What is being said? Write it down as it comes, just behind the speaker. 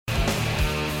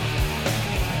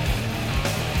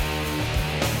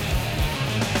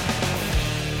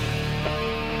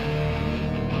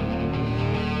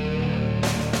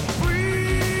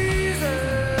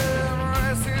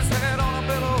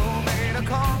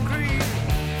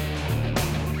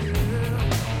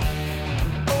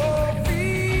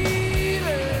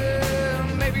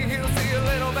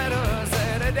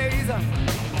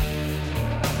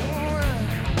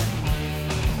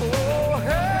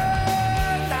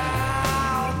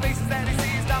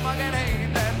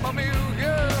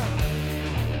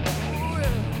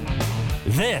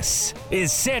This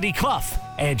is Sandy Clough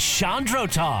and Sean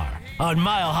Drotar on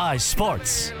Mile High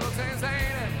Sports.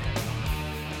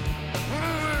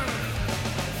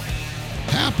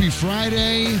 Happy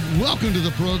Friday. Welcome to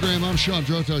the program. I'm Sean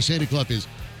Drotar. Sandy Clough is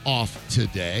off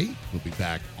today. We'll be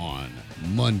back on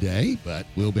Monday, but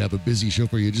we'll have a busy show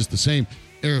for you just the same.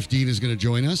 Aarif Deen is going to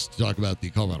join us to talk about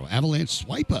the Colorado Avalanche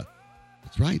Swipa.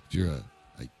 That's right. If you're a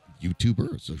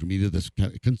YouTuber or social media that's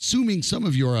consuming some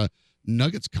of your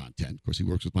Nuggets content. Of course, he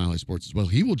works with Mile High Sports as well.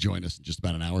 He will join us in just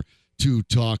about an hour to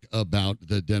talk about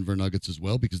the Denver Nuggets as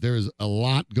well, because there is a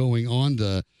lot going on.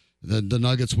 The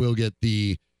Nuggets will get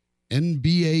the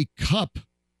NBA Cup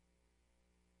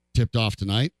tipped off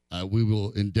tonight. We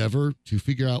will endeavor to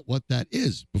figure out what that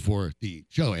is before the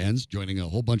show ends, joining a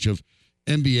whole bunch of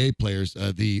NBA players.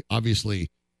 The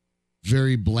obviously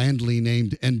very blandly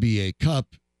named NBA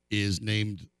Cup is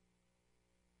named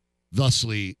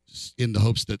thusly in the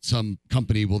hopes that some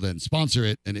company will then sponsor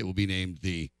it, and it will be named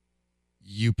the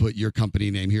 "you put your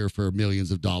company name here for millions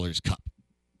of dollars" cup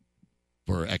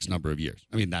for X number of years.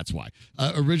 I mean, that's why.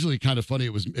 Originally, kind of funny,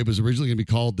 it was originally going to be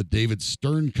called the David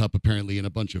Stern Cup, apparently, in a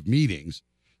bunch of meetings,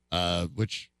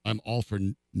 which I'm all for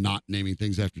not naming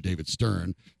things after David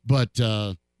Stern. But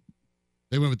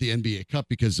they went with the NBA Cup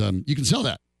because you can sell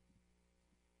that.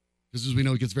 Because as we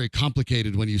know, it gets very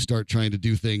complicated when you start trying to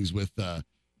do things with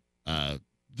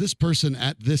this person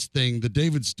at this thing, the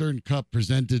David Stern Cup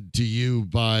presented to you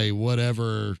by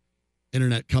whatever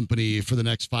internet company for the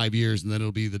next 5 years, and then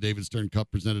it'll be the David Stern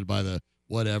Cup presented by the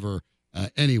whatever.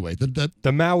 Anyway,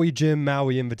 the Maui Jim,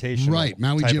 Maui Invitational. Right,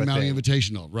 Maui Jim, Maui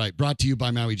Invitational. Right, brought to you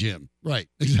by Maui Jim. Right,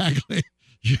 exactly.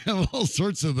 You have all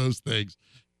sorts of those things.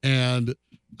 And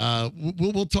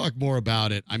we'll talk more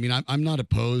about it. I mean, I'm not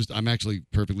opposed. I'm actually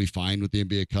perfectly fine with the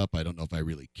NBA Cup. I don't know if I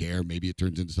really care. Maybe it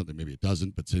turns into something, maybe it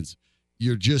doesn't. But since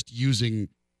you're just using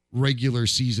regular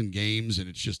season games and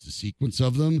it's just a sequence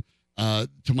of them,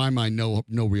 to my mind, no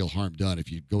real harm done.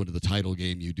 If you go into the title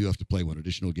game, you do have to play one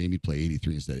additional game. You play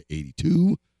 83 instead of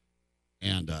 82.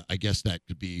 And I guess that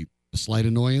could be a slight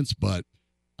annoyance, but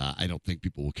I don't think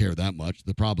people will care that much.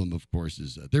 The problem, of course,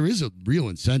 is there is a real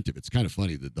incentive. It's kind of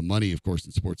funny that the money, of course,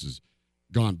 in sports has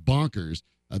gone bonkers.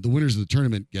 The winners of the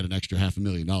tournament get an extra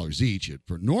 $500,000 each. And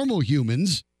for normal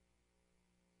humans,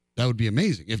 that would be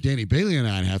amazing. If Danny Bailey and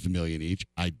I had $500,000 each,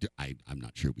 I'm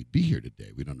not sure we'd be here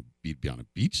today. We'd be on a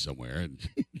beach somewhere. And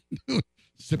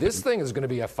this thing is going to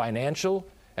be a financial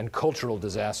and cultural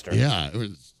disaster. Yeah.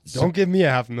 Don't give me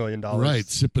 $500,000. Right.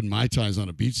 Sipping Mai Tais on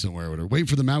a beach somewhere. Or waiting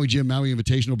for the Maui Jim, Maui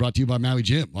Invitational brought to you by Maui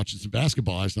Jim. Watching some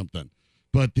basketball or something.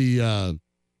 But the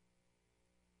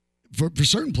for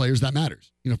certain players, that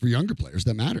matters. You know, for younger players,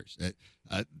 that matters.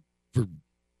 For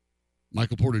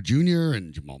Michael Porter Jr.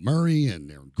 and Jamal Murray and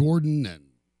Aaron Gordon and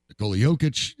Nikola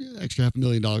Jokic, extra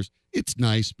 $500,000. It's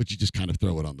nice, but you just kind of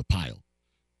throw it on the pile.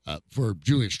 For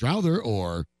Julian Strawther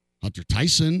or Hunter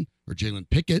Tyson or Jalen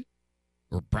Pickett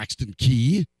or Braxton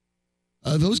Key,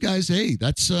 those guys, hey,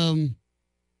 that's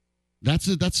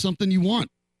something you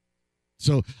want.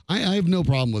 So I have no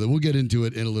problem with it. We'll get into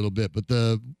it in a little bit, but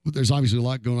there's obviously a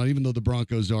lot going on. Even though the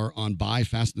Broncos are on bye,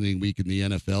 fascinating week in the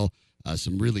NFL,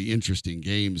 some really interesting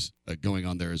games going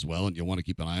on there as well, and you'll want to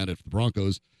keep an eye on it. If the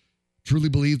Broncos truly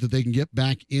believe that they can get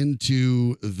back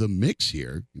into the mix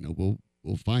here, you know,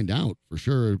 we'll find out for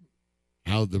sure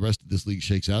how the rest of this league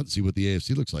shakes out and see what the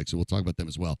AFC looks like. So we'll talk about them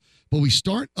as well. But we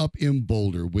start up in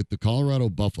Boulder with the Colorado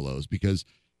Buffaloes because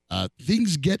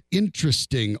things get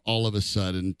interesting all of a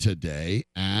sudden today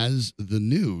as the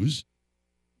news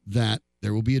that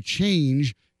there will be a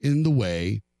change in the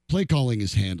way play calling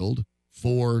is handled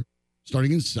for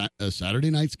starting in Saturday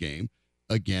night's game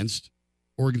against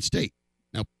Oregon State.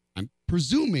 Now, I'm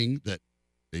presuming that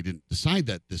they didn't decide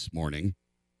that this morning,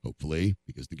 hopefully,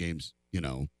 because the game's,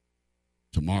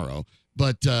 tomorrow.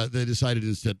 But they decided to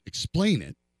instead explain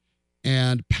it.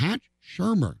 And Pat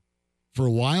Shurmur, for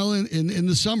a while in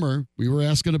the summer, we were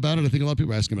asking about it. I think a lot of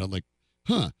people were asking about it, like,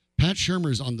 Pat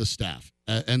Shurmur's on the staff.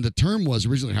 And the term was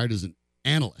originally hired as an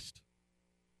analyst.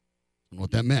 I don't know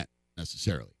what that meant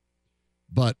necessarily.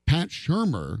 But Pat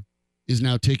Shurmur is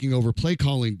now taking over play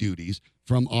calling duties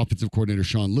from offensive coordinator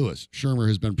Sean Lewis. Shurmur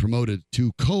has been promoted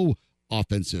to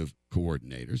co-offensive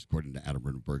coordinators, according to Adam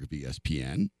Rittenberg of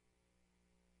ESPN.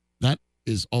 That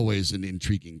is always an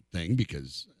intriguing thing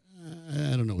because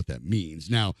I don't know what that means.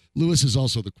 Now, Lewis is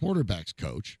also the quarterback's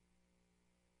coach.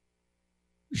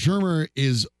 Shurmur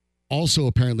is also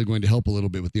apparently going to help a little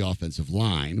bit with the offensive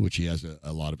line, which he has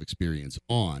a lot of experience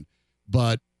on.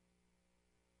 But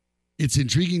it's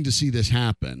intriguing to see this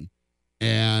happen.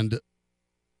 And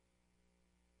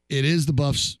it is the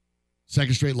Buffs'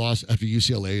 Second straight loss after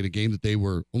UCLA in a game that they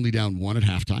were only down 1 at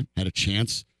halftime, had a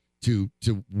chance to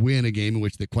win a game in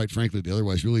which they, quite frankly, they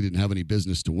otherwise really didn't have any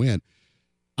business to win.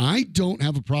 I don't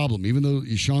have a problem, even though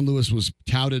Sean Lewis was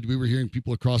touted. We were hearing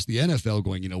people across the NFL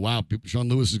going, wow, Sean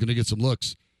Lewis is going to get some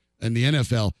looks in the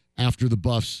NFL after the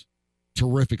Buffs'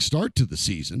 terrific start to the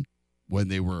season when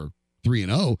they were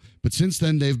 3-0. But since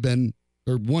then, they're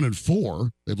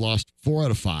 1-4. They've lost 4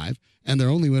 out of 5, and they're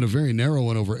only win a very narrow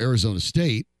one over Arizona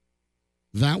State.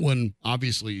 That one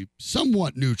obviously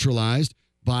somewhat neutralized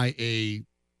by a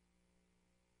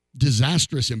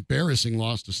disastrous, embarrassing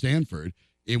loss to Stanford,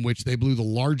 in which they blew the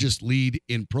largest lead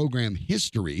in program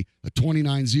history, a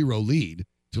 29-0 lead,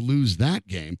 to lose that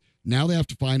game. Now they have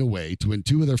to find a way to win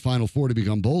 2 of their final 4 to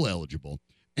become bowl eligible,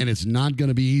 and it's not going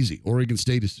to be easy. Oregon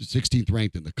State is 16th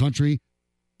ranked in the country.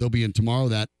 They'll be in tomorrow.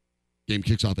 That game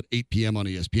kicks off at 8 p.m. on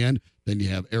ESPN. Then you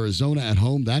have Arizona at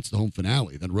home. That's the home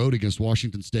finale. Then road against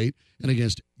Washington State and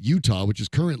against Utah, which is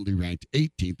currently ranked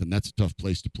 18th, and that's a tough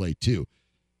place to play too.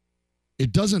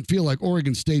 It doesn't feel like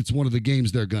Oregon State's one of the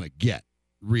games they're going to get,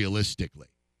 realistically.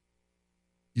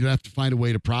 You'd have to find a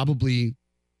way to probably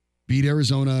beat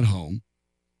Arizona at home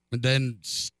and then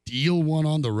steal one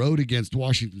on the road against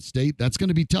Washington State. That's going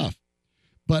to be tough.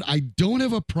 But I don't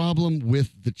have a problem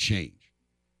with the change.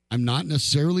 I'm not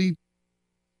necessarily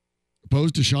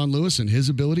opposed to Sean Lewis and his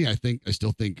ability. I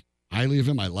still think highly of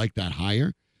him. I like that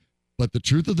hire. But the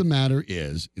truth of the matter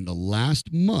is, in the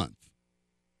last month,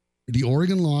 the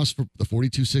Oregon loss, for the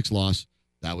 42-6 loss,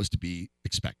 that was to be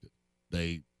expected.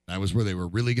 That was where they were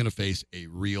really going to face a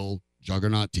real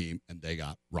juggernaut team, and they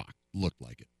got rocked. Looked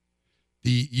like it.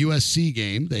 The USC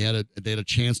game, they had a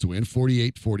chance to win,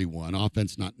 48-41.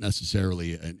 Offense not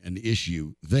necessarily an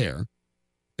issue there.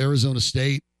 Arizona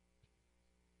State,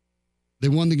 they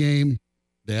won the game.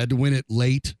 They had to win it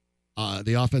late.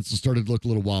 The offense started to look a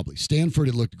little wobbly. Stanford,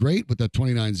 it looked great with that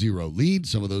 29-0 lead.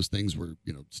 Some of those things were,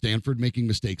 Stanford making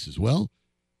mistakes as well.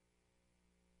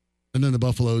 And then the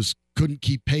Buffaloes couldn't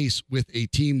keep pace with a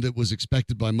team that was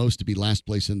expected by most to be last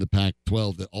place in the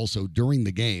Pac-12 that also, during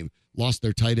the game, lost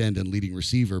their tight end and leading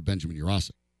receiver, Benjamin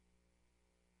Urasek.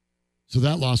 So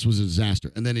that loss was a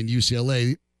disaster. And then in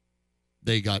UCLA,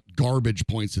 they got garbage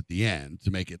points at the end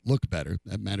to make it look better.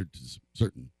 That mattered to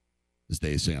certain, as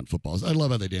they say on football. I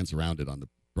love how they dance around it on the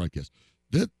broadcast.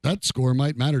 That score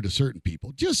might matter to certain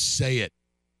people. Just say it.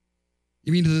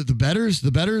 You mean the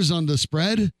bettors on the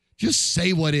spread? Just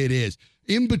say what it is.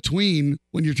 In between,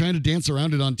 when you're trying to dance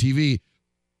around it on TV,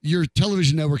 your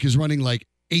television network is running like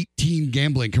 18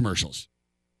 gambling commercials.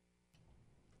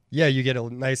 Yeah, you get a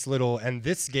nice little, and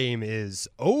this game is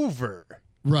over.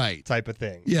 Right. Type of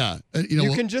thing. Yeah.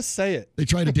 You can just say it. They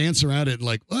try to dance around it and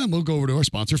like, we'll go over to our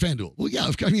sponsor, FanDuel. Well, yeah,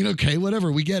 okay,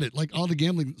 whatever. We get it. Like all the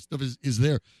gambling stuff is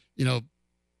there.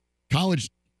 College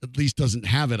at least doesn't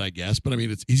have it, I guess. But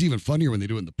it's even funnier when they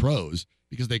do it in the pros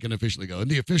because they can officially go, and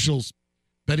the officials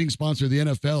betting sponsor of the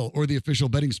NFL, or the official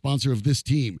betting sponsor of this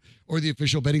team, or the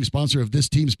official betting sponsor of this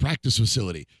team's practice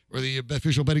facility, or the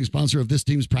official betting sponsor of this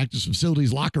team's practice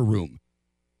facility's locker room.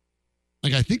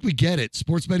 Like, I think we get it.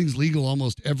 Sports betting's legal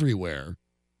almost everywhere.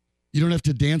 You don't have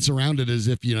to dance around it as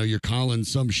if, you're calling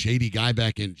some shady guy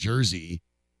back in Jersey.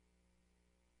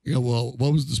 Well,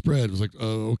 what was the spread? It was like,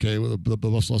 okay, well, the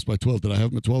Buffs lost by 12. Did I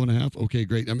have them at 12.5? Okay,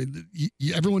 great.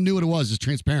 Everyone knew what it was. It's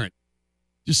transparent.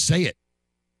 Just say it.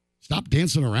 Stop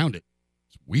dancing around it.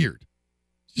 It's weird.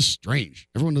 It's just strange.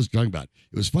 Everyone knows what you're talking about.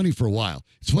 It was funny for a while.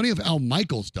 It's funny if Al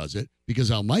Michaels does it,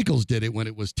 because Al Michaels did it when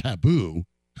it was taboo,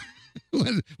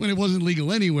 when it wasn't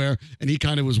legal anywhere, and he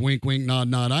kind of was wink, wink, nod,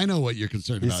 nod. I know what you're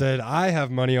concerned about. He said, I have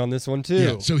money on this one too.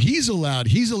 Yeah, so he's allowed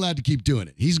to keep doing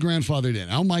it. He's grandfathered in.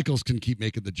 Al Michaels can keep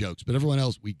making the jokes, but everyone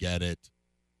else, we get it.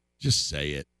 Just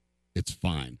say it. It's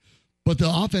fine. But the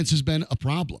offense has been a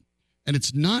problem. And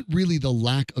it's not really the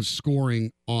lack of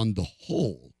scoring on the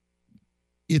whole.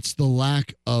 It's the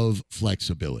lack of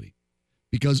flexibility.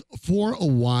 Because for a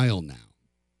while now,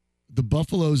 the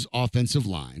Buffalo's offensive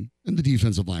line, and the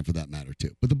defensive line for that matter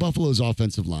too, but the Buffalo's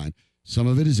offensive line, some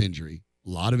of it is injury. A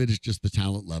lot of it is just the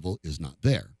talent level is not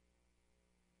there.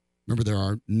 Remember, there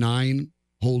are 9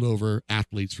 holdover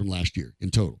athletes from last year in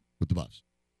total with the Buffs.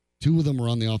 2 of them were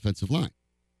on the offensive line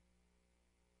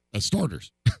as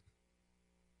starters.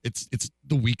 It's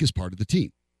the weakest part of the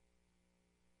team.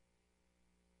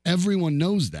 Everyone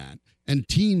knows that, and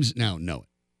teams now know it.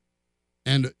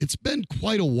 And it's been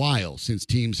quite a while since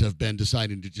teams have been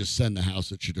deciding to just send the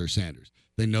house at Shedeur Sanders.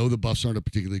 They know the Buffs aren't a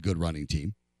particularly good running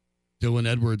team. Dylan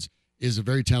Edwards is a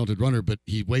very talented runner, but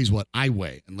he weighs what I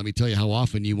weigh. And let me tell you how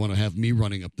often you want to have me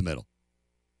running up the middle.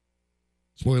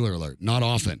 Spoiler alert, not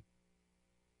often.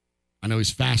 I know he's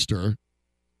faster,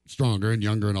 stronger and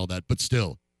younger and all that, but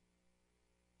still,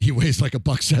 he weighs like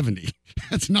 $170.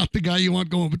 That's not the guy you want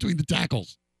going between the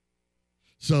tackles.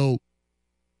 So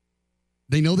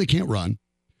they know they can't run.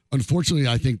 Unfortunately,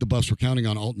 I think the Buffs were counting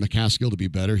on Alton McCaskill to be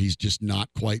better. He's just not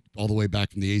quite all the way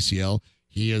back from the ACL.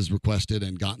 He has requested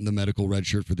and gotten the medical red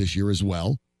shirt for this year as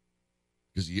well,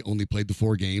 because he only played the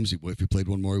 4 games. If he played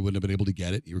one more, he wouldn't have been able to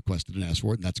get it. He requested and asked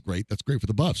for it, and that's great. That's great for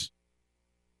the Buffs.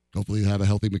 Hopefully, he'll have a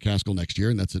healthy McCaskill next year,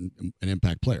 and that's an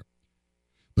impact player.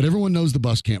 But everyone knows the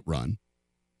Buffs can't run,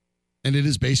 and it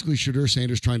is basically Shedeur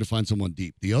Sanders trying to find someone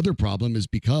deep. The other problem is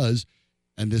because,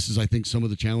 and this is, I think, some of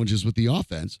the challenges with the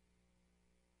offense,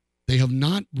 they have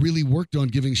not really worked on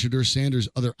giving Shedeur Sanders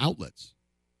other outlets.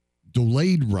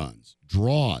 Delayed runs,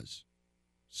 draws,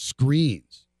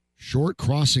 screens, short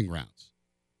crossing routes.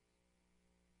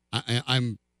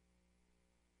 I'm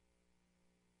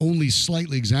only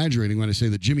slightly exaggerating when I say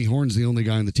that Jimmy Horn's the only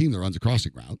guy on the team that runs a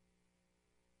crossing route.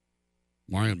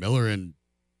 Marion Miller and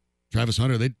Travis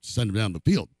Hunter, they send him down the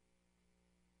field.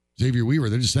 Xavier Weaver,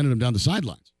 they're just sending him down the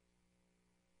sidelines.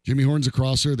 Jimmy Horn's a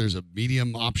crosser. There's a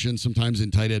medium option sometimes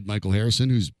in tight end Michael Harrison,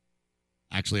 who's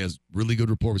actually has really good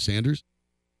rapport with Sanders.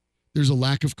 There's a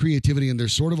lack of creativity, and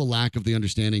there's sort of a lack of the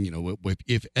understanding,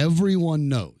 if everyone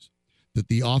knows that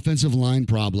the offensive line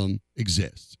problem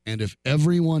exists, and if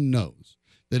everyone knows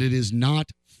that it is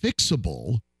not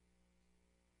fixable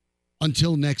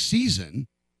until next season,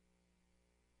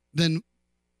 then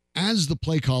as the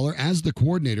play caller, as the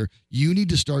coordinator, you need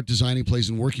to start designing plays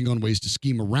and working on ways to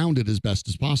scheme around it as best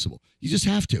as possible. You just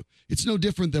have to. It's no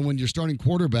different than when your starting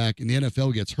quarterback in the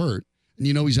NFL gets hurt and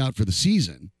you know he's out for the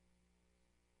season.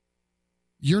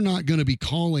 You're not going to be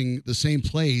calling the same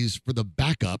plays for the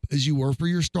backup as you were for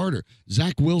your starter.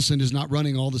 Zach Wilson is not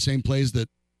running all the same plays that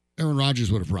Aaron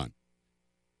Rodgers would have run.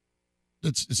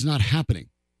 It's not happening.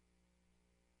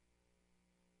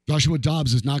 Joshua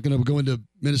Dobbs is not going to go into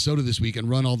Minnesota this week and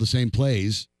run all the same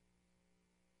plays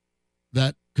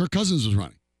that Kirk Cousins was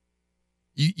running.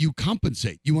 You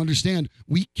compensate. You understand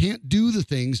we can't do the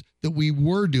things that we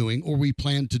were doing or we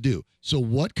plan to do. So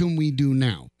what can we do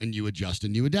now? And you adjust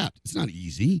and you adapt. It's not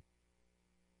easy.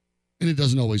 And it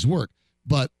doesn't always work.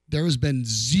 But there has been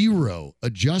zero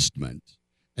adjustment.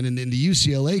 And in the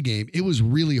UCLA game, it was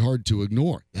really hard to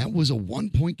ignore. That was a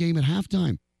 1-point game at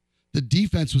halftime. The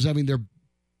defense was having their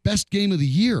best game of the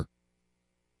year.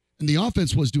 And the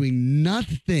offense was doing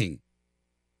nothing.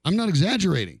 I'm not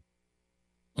exaggerating.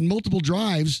 On multiple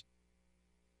drives,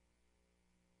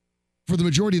 for the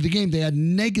majority of the game, they had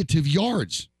negative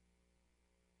yards.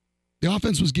 The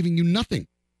offense was giving you nothing.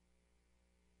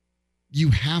 You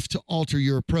have to alter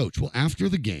your approach. Well, after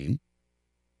the game,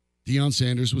 Deion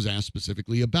Sanders was asked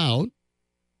specifically about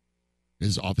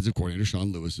his offensive coordinator,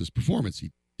 Sean Lewis's performance.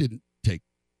 He didn't take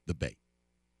the bait.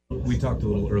 We talked a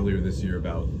little earlier this year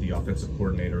about the offensive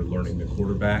coordinator learning the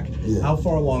quarterback. Yeah. How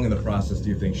far along in the process do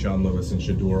you think Sean Lewis and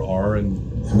Shedeur are, and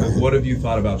what have you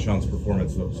thought about Sean's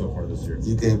performance so far this year?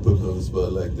 You can't put me on the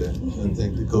spot like that. I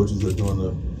think the coaches are doing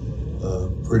a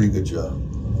pretty good job.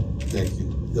 Thank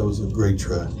you. That was a great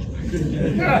try.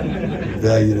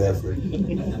 Valued effort.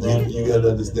 You got to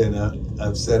understand,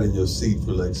 I've sat in your seat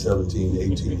for like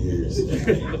 17, 18 years.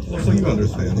 So you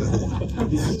understand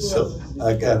that. So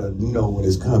I got to know when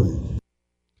it's coming.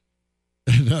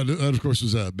 That, of course,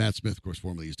 was Matt Smith, of course,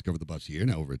 formerly used to cover the Buffs here,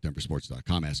 now over at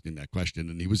DenverSports.com, asking that question,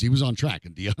 and he was on track,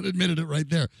 and Deion admitted it right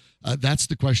there. That's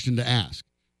the question to ask,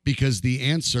 because the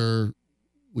answer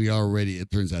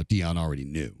it turns out Deion already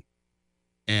knew.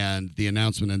 And the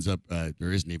announcement ends up,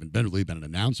 there isn't even really been an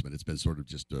announcement. It's been sort of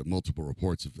just multiple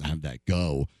reports of how that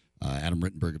go. Adam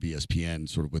Rittenberg of ESPN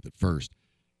sort of with it first.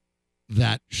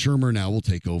 That Shurmur now will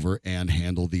take over and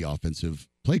handle the offensive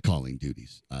play calling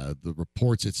duties. The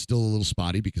reports, it's still a little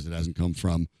spotty because it hasn't come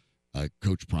from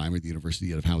Coach Prime or the university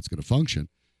yet of how it's going to function.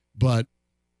 But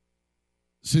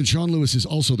since Sean Lewis is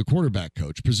also the quarterback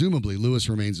coach, presumably Lewis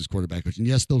remains as quarterback coach. And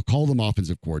yes, they'll call them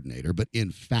offensive coordinator, but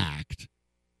in fact,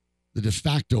 the de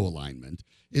facto alignment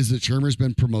is that Shurmur's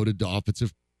been promoted to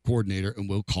offensive coordinator and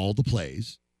will call the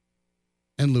plays,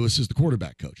 and Lewis is the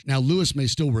quarterback coach. Now, Lewis may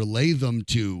still relay them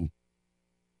to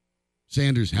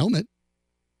Sanders' helmet,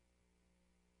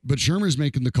 but Shurmur's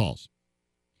making the calls.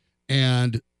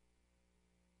 And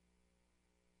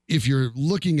if you're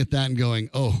looking at that and going,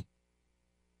 oh,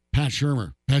 Pat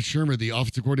Shurmur, the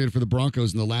offensive coordinator for the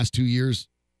Broncos in the last 2 years,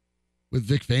 with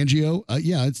Vic Fangio,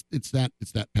 it's that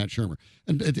Pat Shurmur.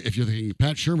 And if you're thinking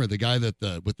Pat Shurmur, the guy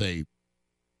that with a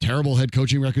terrible head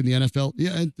coaching record in the NFL,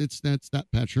 that's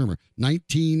that Pat Shurmur.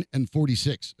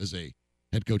 19-46 as a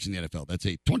head coach in the NFL. That's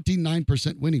a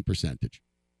 29% winning percentage.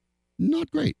 Not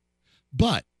great.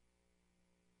 But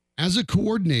as a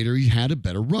coordinator, he had a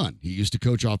better run. He used to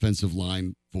coach offensive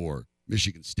line for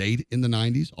Michigan State in the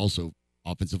 90s, also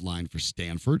offensive line for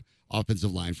Stanford,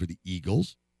 offensive line for the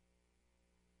Eagles.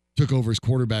 Took over as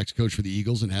quarterbacks coach for the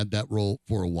Eagles and had that role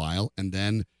for a while. And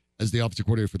then as the offensive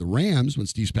coordinator for the Rams, when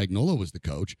Steve Spagnuolo was the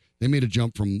coach, they made a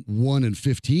jump from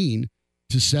 1-15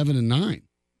 to 7-9.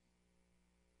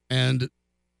 And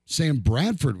Sam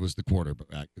Bradford was the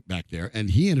quarterback back there, and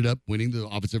he ended up winning the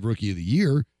Offensive Rookie of the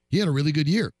Year. He had a really good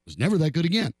year. It was never that good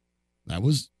again. That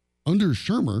was under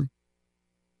Shurmur.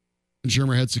 And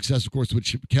Shurmur had success, of course, with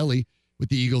Chip Kelly with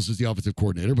the Eagles as the offensive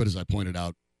coordinator. But as I pointed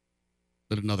out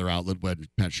at another outlet when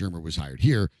Pat Shurmur was hired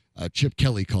here, Chip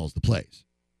Kelly calls the plays.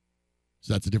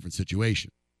 So that's a different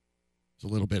situation. It's a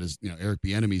little bit as, Eric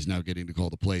Bieniemy is now getting to call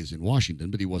the plays in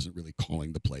Washington, but he wasn't really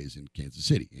calling the plays in Kansas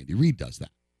City. Andy Reid does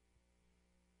that.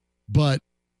 But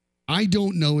I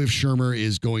don't know if Shurmur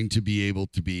is going to be able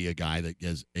to be a guy that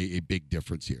has a big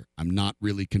difference here. I'm not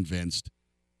really convinced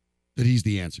that he's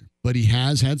the answer. But he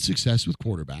has had success with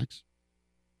quarterbacks.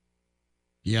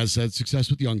 He has had success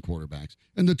with young quarterbacks.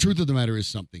 And the truth of the matter is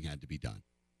something had to be done.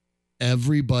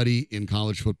 Everybody in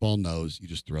college football knows you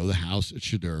just throw the house at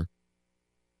Shurmur.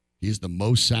 He is the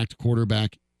most sacked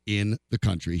quarterback in the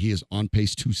country. He is on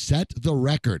pace to set the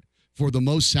record for the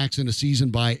most sacks in a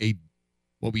season by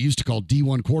what we used to call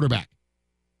D1 quarterback.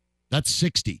 That's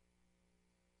 60.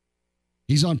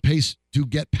 He's on pace to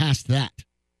get past that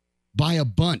by a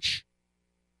bunch.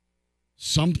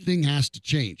 Something has to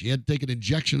change. He had to take an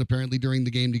injection apparently during the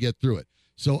game to get through it.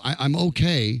 So I'm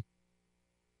okay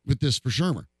with this for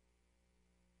Shurmur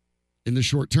in the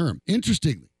short term.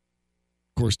 Interestingly,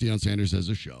 of course, Deion Sanders has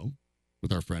a show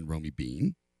with our friend Romy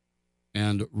Bean.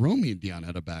 And Romy and Deion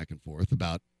had a back and forth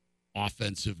about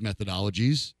offensive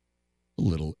methodologies a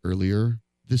little earlier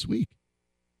this week.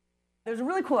 There's a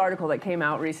really cool article that came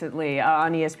out recently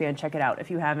on ESPN. Check it out if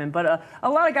you haven't. But a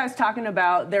lot of guys talking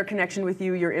about their connection with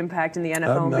you, your impact in the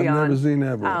NFL and beyond. I've never seen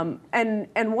that one.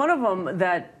 And one of them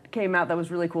that came out that was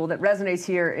really cool, that resonates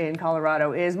here in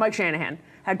Colorado, is Mike Shanahan.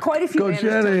 Had quite a few Coach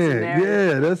Shanahan,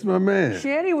 yeah, that's my man.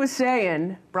 Shanny was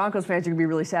saying, Broncos fans are going to be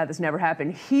really sad this never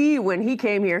happened. When he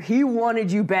came here, he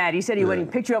wanted you bad. He said he went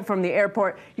and picked you up from the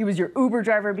airport. He was your Uber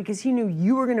driver because he knew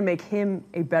you were going to make him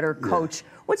a better coach.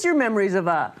 What's your memories of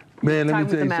time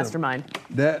with the mastermind?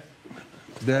 That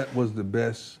was the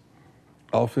best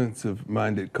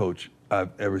offensive-minded coach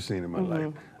I've ever seen in my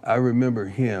life. I remember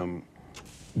him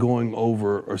going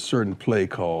over a certain play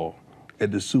call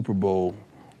at the Super Bowl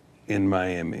in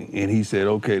Miami. And he said,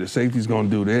 okay, the safety's going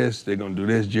to do this. They're going to do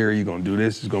this. Jerry, you're going to do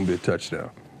this. It's going to be a touchdown.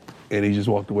 And he just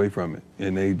walked away from it.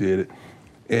 And they did it.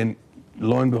 And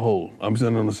lo and behold, I'm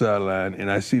sitting on the sideline, and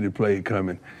I see the play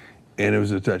coming, and it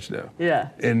was a touchdown. Yeah.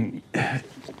 And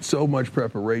so much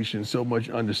preparation, so much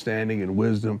understanding and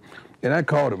wisdom. And I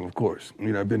called him, of course.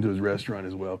 I've been to his restaurant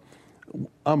as well.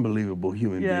 Unbelievable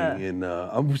human being, and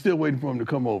I'm still waiting for him to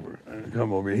come over.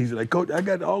 And he's like, Coach, I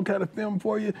got all kind of film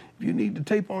for you. If you need the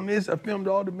tape on this, I filmed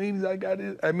all the meetings. I got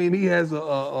it. I mean, he has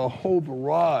a whole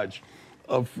barrage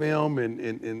of film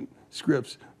and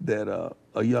scripts that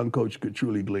a young coach could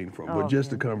truly glean from. But just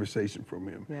the conversation from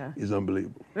him is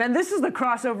unbelievable. And this is the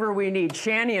crossover we need.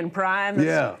 Shanny and Prime.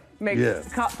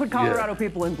 Put Colorado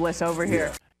people in bliss over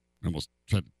here. I almost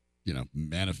tried to,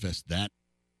 manifest that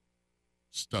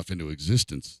stuff into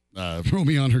existence.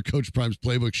 Romy on her Coach Prime's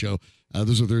Playbook show.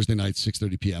 Those are Thursday nights,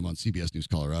 6:30 p.m. on CBS News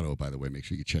Colorado, by the way. Make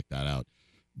sure you check that out.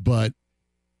 But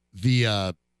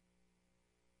wouldn't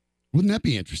that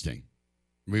be interesting?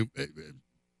 I mean,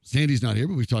 Sandy's not here,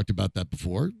 but we've talked about that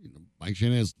before. Mike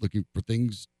Shanahan is looking for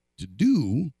things to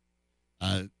do.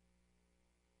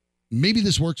 Maybe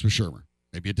this works with Shurmur.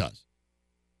 Maybe it does.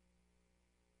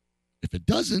 If it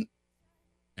doesn't,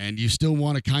 and you still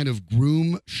want to kind of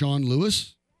groom Sean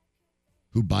Lewis,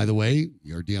 who, by the way,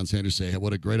 you heard Deion Sanders say,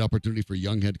 what a great opportunity for a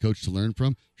young head coach to learn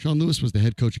from. Sean Lewis was the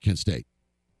head coach at Kent State.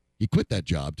 He quit that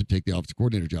job to take the offensive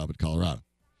coordinator job at Colorado.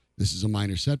 This is a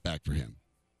minor setback for him.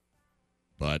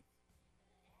 But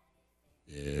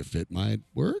if it might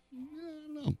work, I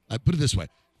don't know. I put it this way.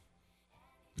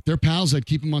 If they're pals, I'd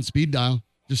keep them on speed dial.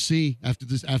 Just see after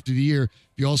the year. If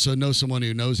you also know someone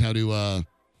who knows how to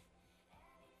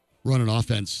run an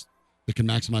offense that can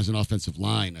maximize an offensive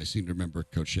line. I seem to remember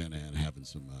Coach Shanahan having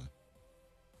some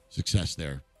success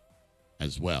there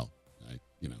as well.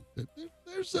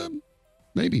 There's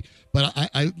maybe. But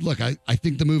I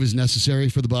think the move is necessary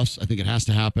for the Buffs. I think it has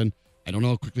to happen. I don't know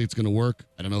how quickly it's going to work.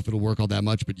 I don't know if it'll work all that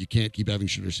much, but you can't keep having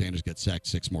Shurmur Sanders get sacked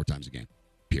 6 more times a game,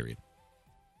 period.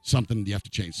 You have to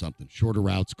change something. Shorter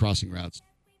routes, crossing routes,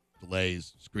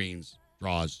 delays, screens,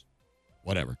 draws,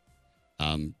 whatever.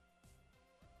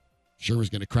 Shurmur's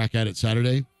going to crack at it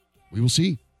Saturday. we will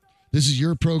see. This is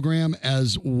your program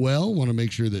as well. Want to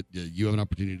make sure that you have an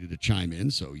opportunity to chime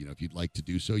in. So, if you'd like to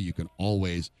do so, you can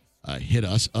always hit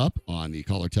us up on the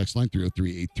caller text line,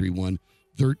 303-831-1340.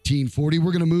 We're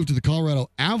going to move to the Colorado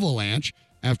Avalanche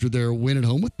after their win at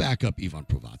home with backup Ivan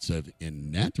Provatsev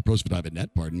in net, Prosvetov in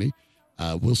net, pardon me.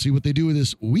 We'll see what they do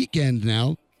this weekend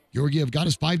now. Georgiev got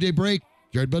his 5-day break.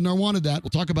 Jared Bednar wanted that. We'll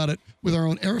talk about it with our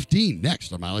own Aarif Deen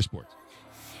next on Mile High Sports.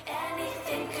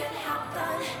 Anything could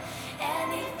happen.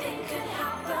 Anything could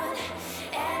happen.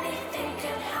 Anything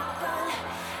could happen.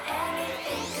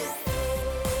 Anything could.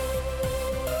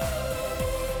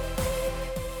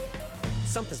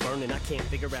 Something's burning, I can't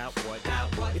figure out what.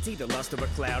 It's either lust or a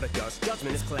cloud of dust.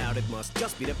 Judgment is clouded, must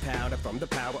just be the powder from the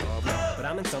power of love. But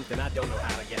I'm in something I don't know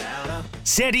how to get out of.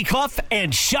 Sandy Clough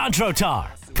and Chandrotar,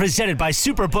 presented by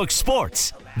Superbook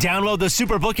Sports. Download the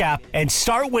Superbook app and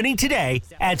start winning today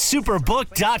at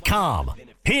superbook.com.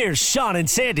 Here's Sean and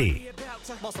Sandy.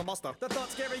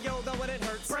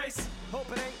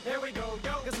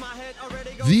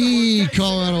 The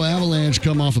Colorado Avalanche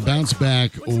come off a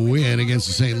bounce-back win against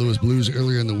the St. Louis Blues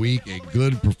earlier in the week. A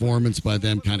good performance by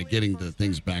them, kind of getting the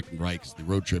things back right because the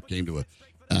road trip came to a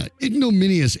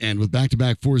ignominious end with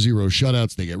back-to-back 4-0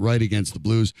 shutouts. They get right against the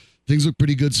Blues. Things look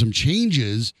pretty good. Some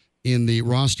changes in the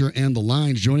roster and the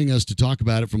lines. Joining us to talk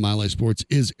about it from Mile High Sports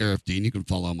is Aarif Deen. You can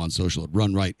follow him on social at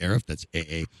RunRightAarif. That's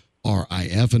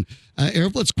AARIF. And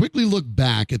Aarif, let's quickly look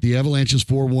back at the Avalanche's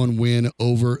 4-1 win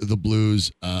over the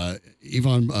Blues. Ivan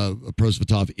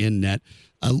Prosvetov in net.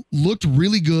 Looked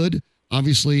really good.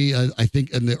 Obviously, I think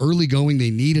in the early going,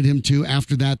 they needed him to.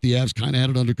 After that, the Avs kind of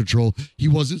had it under control. He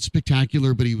wasn't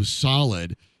spectacular, but he was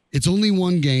solid. It's only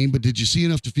one game, but did you see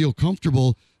enough to feel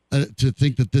comfortable to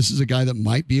think that this is a guy that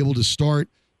might be able to start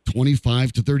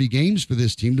 25 to 30 games for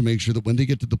this team to make sure that when they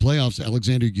get to the playoffs,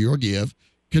 Alexander Georgiev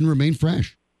can remain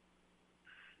fresh?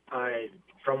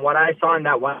 From what I saw in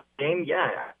that one game,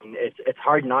 yeah, I mean, it's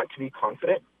hard not to be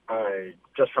confident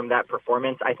just from that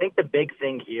performance. I think the big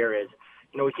thing here is,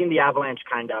 we've seen the Avalanche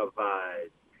kind of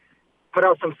put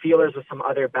out some feelers with some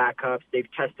other backups.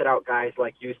 They've tested out guys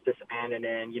like Justus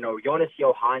Annunen, Jonas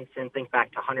Johansson, think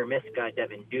back to Hunter Miska,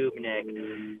 Devin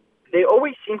Dubnyk. They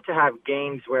always seem to have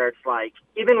games where it's like,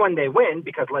 even when they win,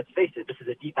 because let's face it, this is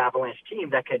a deep Avalanche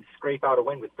team that could scrape out a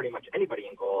win with pretty much anybody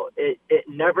in goal. It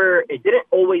didn't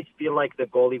always feel like the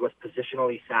goalie was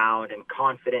positionally sound and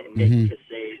confident in making his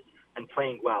saves and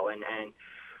playing well. And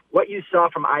what you saw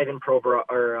from Ivan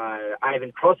Prosvetov,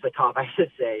 I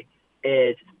should say,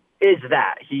 is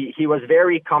that he was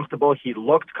very comfortable. He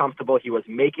looked comfortable. He was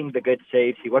making the good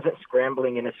saves. He wasn't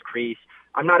scrambling in his crease.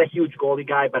 I'm not a huge goalie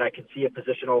guy, but I can see a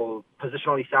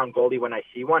positionally sound goalie when I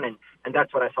see one, and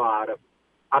that's what I saw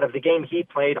out of the game he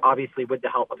played, obviously with the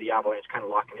help of the Avalanche kind of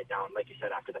locking it down, like you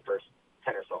said, after the first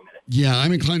 10 or so minutes. Yeah,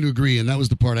 I'm inclined to agree, and that was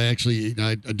the part I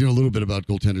do a little bit about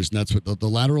goaltenders, and that's what the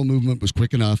lateral movement was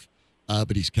quick enough,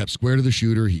 but he's kept square to the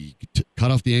shooter. He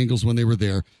cut off the angles when they were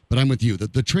there, but I'm with you.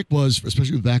 The trick was,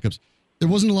 especially with backups, there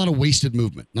wasn't a lot of wasted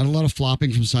movement, not a lot of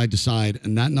flopping from side to side,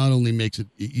 and that not only makes it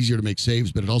easier to make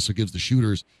saves, but it also gives the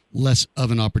shooters less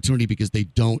of an opportunity because they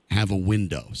don't have a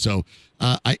window. So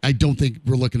I don't think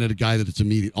we're looking at a guy that's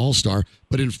immediate all-star,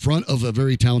 but in front of a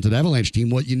very talented Avalanche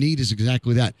team, what you need is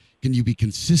exactly that. Can you be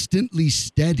consistently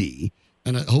steady?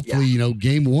 And hopefully,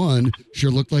 game one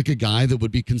sure looked like a guy that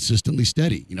would be consistently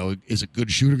steady. Is a good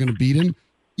shooter going to beat him?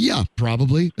 Yeah,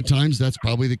 probably. At times, that's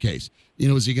probably the case.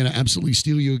 Is he going to absolutely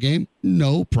steal you a game?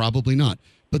 No, probably not.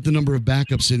 But the number of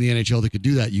backups in the NHL that could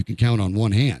do that, you can count on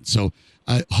one hand. So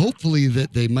hopefully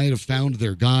that they might have found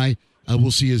their guy.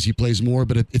 We'll see as he plays more.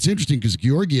 But it's interesting because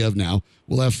Georgiev now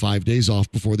will have 5 days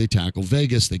off before they tackle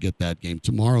Vegas. They get that game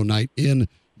tomorrow night in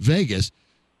Vegas.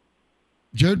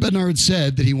 Jared Bednar had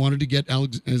said that he wanted to get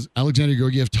Alexander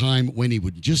Georgiev time when he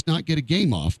would just not get a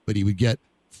game off, but he would get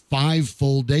 5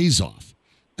 full days off.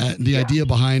 The idea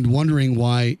behind wondering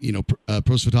why,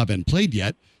 Prosvetov hadn't played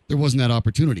yet, there wasn't that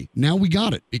opportunity. Now we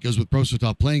got it because with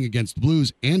Prosvetov playing against the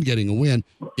Blues and getting a win,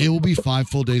 it will be 5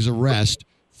 full days of rest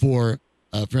for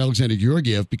Alexander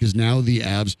Georgiev because now the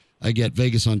Avs get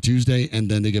Vegas on Tuesday and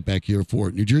then they get back here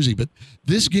for New Jersey. But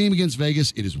this game against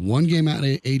Vegas, it is 1 game out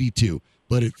of 82,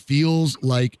 but it feels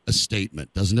like a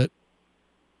statement, doesn't it?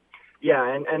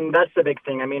 Yeah, and that's the big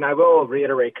thing. I mean, I will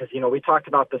reiterate because, we talked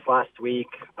about this last week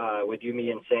with you, me,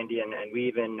 and Sandy, and we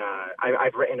even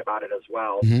I've written about it as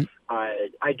well. Mm-hmm.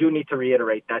 I do need to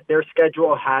reiterate that their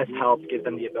schedule has helped give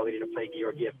them the ability to play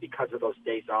Georgiev because of those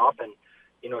days off. And,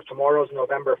 tomorrow's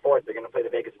November 4th. They're going to play the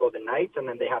Vegas Golden Knights, and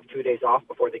then they have 2 days off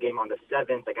before the game on the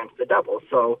 7th against the Devils.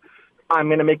 So I'm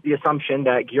going to make the assumption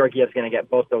that Georgiev's going to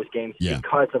get both those games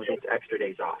because of those extra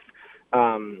days off.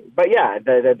 But yeah,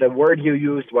 the word you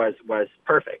used was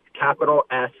perfect. Capital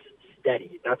S,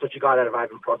 steady. That's what you got out of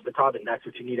Ivan Prosvetov, and that's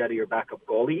what you need out of your backup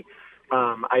goalie.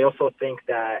 I also think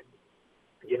that,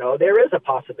 there is a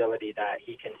possibility that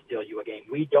he can steal you a game.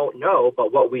 We don't know,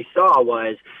 but what we saw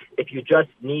was if you just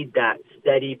need that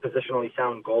steady, positionally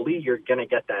sound goalie, you're going to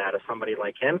get that out of somebody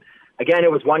like him. Again,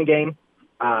 it was one game,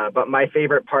 but my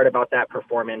favorite part about that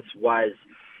performance was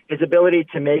his ability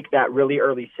to make that really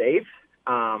early save,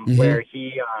 where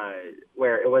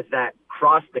it was that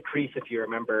cross the crease, if you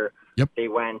remember. Yep. They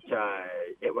went,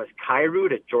 it was Kairu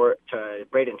to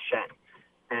Braden Shen,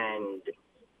 and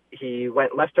he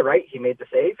went left to right. He made the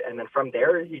save, and then from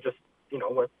there, he just,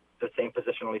 was the same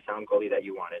positionally sound goalie that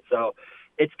you wanted. So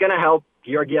it's going to help.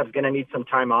 Georgiev's going to need some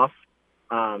time off.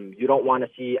 You don't want to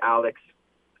see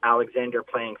Alexander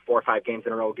playing 4 or 5 games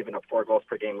in a row, giving up 4 goals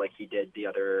per game like he did the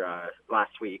other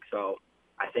last week. So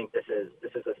I think this is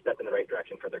a step in the right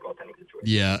direction for their goaltending situation.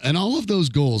 Yeah, and all of those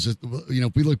goals, if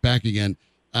we look back again,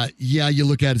 you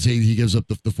look at it and say he gives up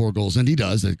the 4 goals, and he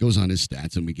does. That goes on his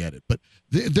stats, and we get it. But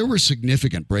there were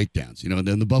significant breakdowns.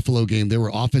 In the Buffalo game, there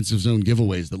were offensive zone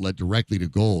giveaways that led directly to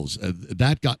goals.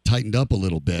 That got tightened up a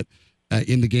little bit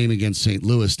in the game against St.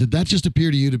 Louis. Did that just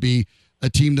appear to you to be a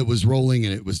team that was rolling,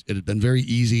 and it had been very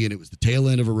easy, and it was the tail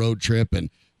end of a road trip, and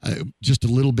just a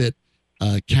little bit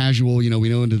casual? We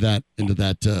know into that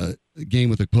game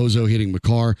with Okposo hitting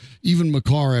Makar. Even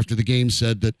Makar after the game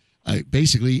said that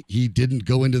basically he didn't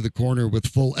go into the corner with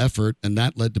full effort, and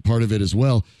that led to part of it as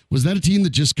well. Was that a team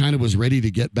that just kind of was ready to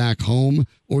get back home,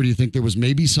 or do you think there was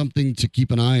maybe something to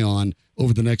keep an eye on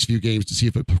over the next few games to see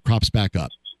if it crops back up?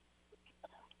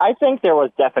 I think there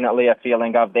was definitely a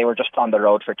feeling of they were just on the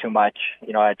road for too much.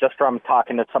 Just from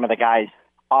talking to some of the guys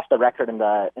off the record in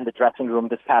the dressing room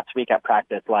this past week at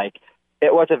practice, like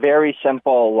it was a very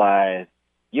simple.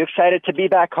 You excited to be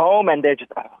back home, and they're just,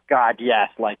 oh God, yes,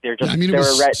 like they're just. It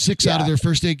was 6 out of their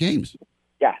first 8 games.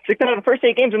 Yeah, 6 out of the first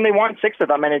 8 games, and they won 6 of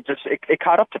them, and it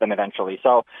caught up to them eventually.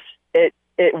 So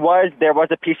there was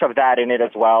a piece of that in it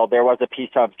as well. There was a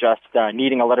piece of just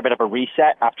needing a little bit of a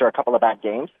reset after a couple of bad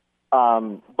games.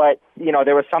 But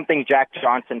there was something Jack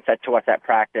Johnson said to us at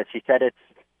practice. He said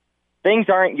things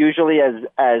aren't usually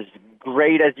as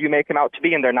great as you make them out to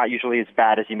be, and they're not usually as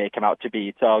bad as you make them out to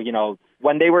be. So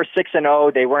when they were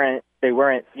 6-0, they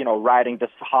weren't riding this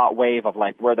hot wave of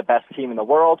like we're the best team in the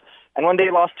world. And when they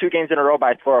lost 2 games in a row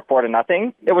by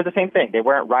 4-0, it was the same thing. They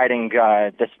weren't riding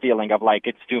this feeling of like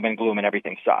it's doom and gloom and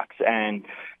everything sucks. And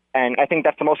I think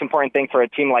that's the most important thing for a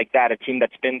team like that, a team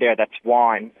that's been there, that's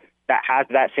won, that has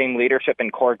that same leadership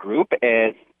and core group,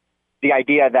 is the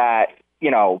idea that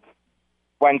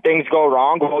when things go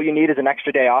wrong, all you need is an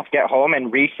extra day off, get home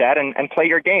and reset and play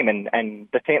your game. And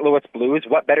the St. Louis Blues,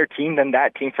 what better team than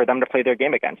that team for them to play their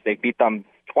game against? They beat them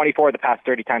 24 of the past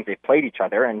 30 times they've played each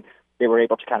other, and they were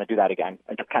able to kind of do that again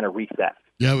and just kind of reset.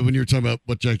 Yeah, when you were talking about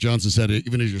what Jack Johnson said,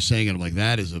 even as you're saying it, I'm like,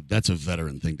 that's a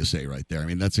veteran thing to say right there. I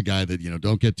mean, that's a guy that,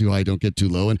 don't get too high, don't get too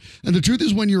low. And the truth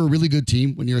is, when you're a really good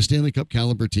team, when you're a Stanley Cup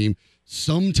caliber team,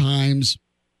 sometimes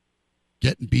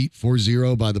getting beat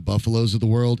 4-0 by the Buffaloes of the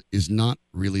world is not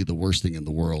really the worst thing in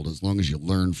the world, as long as you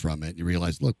learn from it and you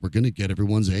realize, look, we're going to get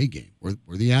everyone's A game.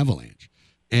 We're the Avalanche.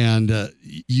 And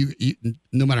you,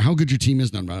 no matter how good your team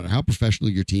is, no matter how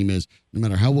professional your team is, no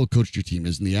matter how well coached your team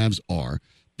is, and the Avs are,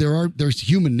 there's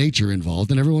human nature involved,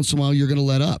 and every once in a while you're going to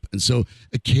let up. And so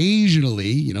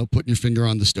occasionally, putting your finger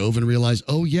on the stove and realize,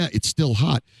 oh yeah, it's still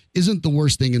hot, isn't the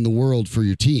worst thing in the world for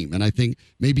your team. And I think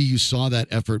maybe you saw that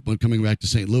effort when coming back to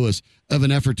St. Louis, of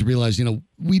an effort to realize,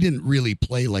 we didn't really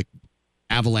play like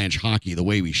Avalanche hockey the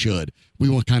way we should. We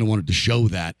kind of wanted to show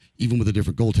that, even with a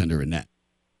different goaltender in net.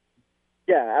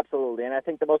 Yeah, absolutely. And I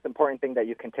think the most important thing that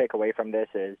you can take away from this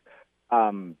is,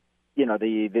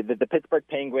 the Pittsburgh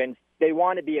Penguins, they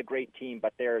want to be a great team,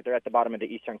 but they're at the bottom of the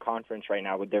Eastern Conference right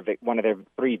now with one of their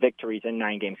 3 victories in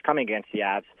 9 games coming against the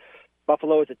Avs.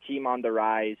 Buffalo is a team on the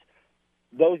rise.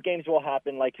 Those games will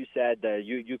happen, like you said.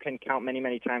 You can count many,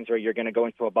 many times where you're going to go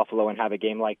into a Buffalo and have a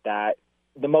game like that.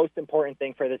 The most important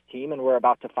thing for this team, and we're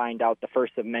about to find out the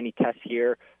first of many tests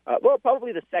here,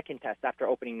 probably the second test after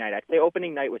opening night. I'd say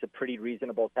opening night was a pretty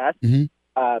reasonable test. Mm-hmm.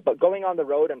 But going on the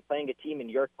road and playing a team in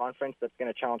your conference that's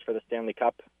going to challenge for the Stanley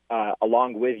Cup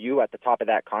along with you at the top of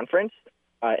that conference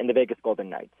in the Vegas Golden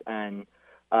Knights. And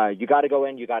you got to go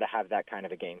in, you got to have that kind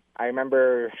of a game. I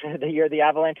remember the year the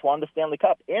Avalanche won the Stanley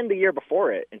Cup, and the year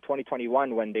before it in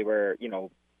 2021 when they were,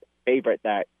 favorite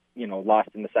that, lost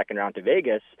in the second round to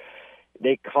Vegas.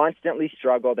 They constantly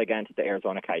struggled against the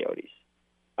Arizona Coyotes.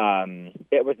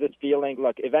 It was this feeling,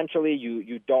 look, eventually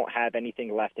you don't have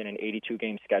anything left in an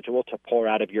 82-game schedule to pour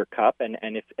out of your cup. And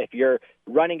if you're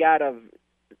running out of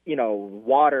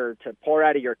water to pour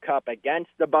out of your cup against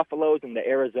the Buffaloes and the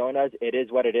Arizonas. It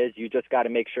is what it is. You just got to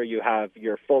make sure you have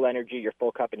your full energy, your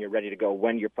full cup, and you're ready to go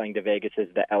when you're playing the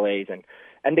Vegases, the LAs,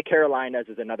 and the Carolinas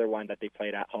is another one that they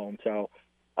played at home. So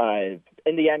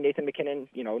in the end, Nathan McKinnon,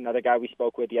 another guy we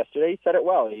spoke with yesterday, said it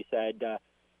well. He said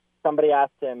somebody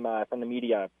asked him from the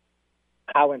media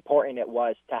how important it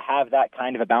was to have that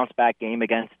kind of a bounce back game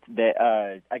against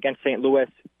St. Louis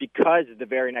because the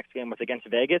very next game was against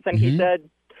Vegas, and he said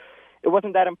it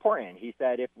wasn't that important. He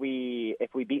said if we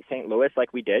beat St. Louis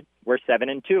like we did, we're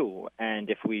 7-2, and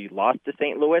if we lost to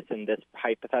St. Louis in this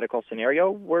hypothetical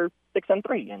scenario, we're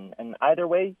 6-3, and either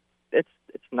way, it's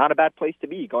not a bad place to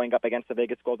be going up against the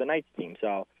Vegas Golden Knights team.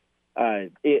 So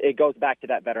it goes back to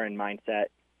that veteran mindset,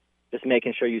 just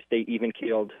making sure you stay even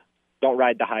keeled. Don't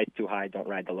ride the highs too high. Don't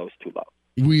ride the lows too low.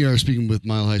 We are speaking with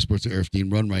Mile High Sports Aarif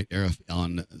Deen, Run Right Aarif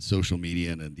on social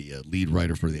media, and the lead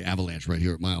writer for the Avalanche right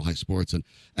here at Mile High Sports. And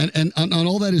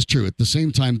all that is true. At the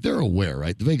same time, they're aware,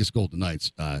 right? The Vegas Golden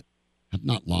Knights have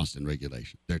not lost in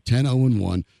regulation. They're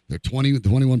 10-0-1. They're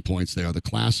 21 points. They are the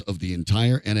class of the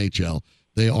entire NHL.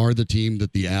 They are the team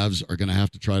that the Avs are going to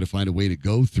have to try to find a way to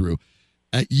go through.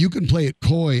 You can play it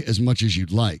coy as much as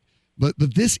you'd like. But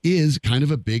this is kind of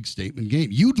a big statement game.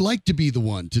 You'd like to be the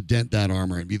one to dent that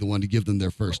armor and be the one to give them their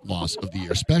first loss of the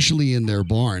year, especially in their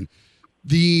barn.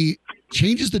 The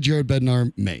changes that Jared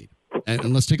Bednar made,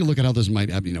 and let's take a look at how this might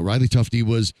happen. Riley Tufte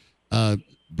was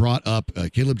brought up.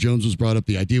 Caleb Jones was brought up.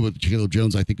 The idea with Caleb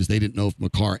Jones, I think, is they didn't know if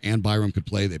Makar and Byram could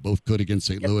play. They both could against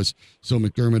St. Louis, so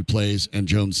McDermott plays and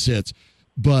Jones sits.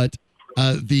 But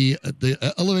the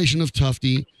elevation of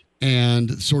Tufte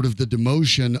and sort of the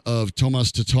demotion of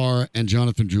Tomas Tatar and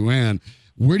Jonathan Drouin,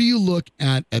 where do you look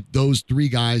at those three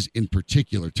guys in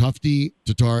particular, Tufte,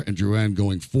 Tatar, and Drouin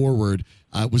going forward?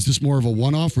 Was this more of a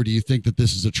one-off, or do you think that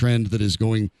this is a trend that is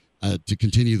going to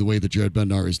continue the way that Jared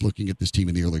Bednar is looking at this team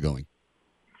in the early going?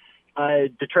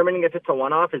 Determining if it's a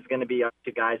one-off is going to be up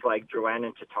to guys like Drouin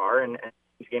and Tatar and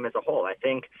the game as a whole. I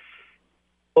think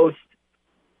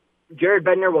Jared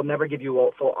Bednar will never give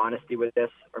you full honesty with this,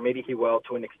 or maybe he will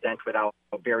to an extent without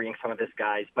burying some of his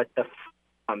guys. But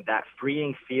that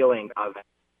freeing feeling of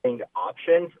having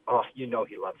options, he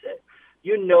loves it.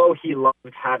 He loves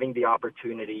having the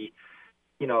opportunity.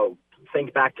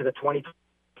 Think back to the 2020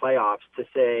 playoffs to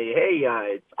say, hey,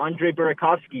 it's Andre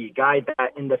Burakovsky, guy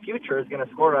that in the future is going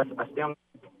to score us a Stanley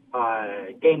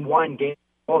game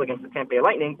goal against the Tampa Bay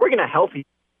Lightning. We're going to help you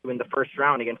in the first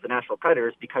round against the Nashville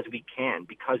Predators because we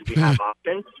have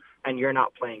options, and you're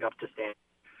not playing up to standard.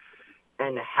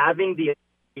 And having the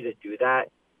ability to do that,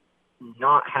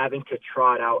 not having to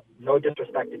trot out, no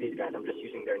disrespect to these guys, I'm just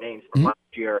using their names from last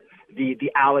year,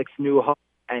 the Alex Newhook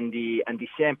and the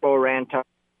Sampo Ranta,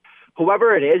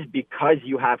 whoever it is, because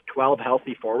you have 12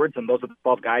 healthy forwards, and those are the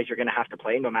 12 guys you're going to have to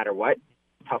play no matter what.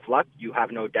 Tough luck. You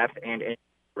have no depth and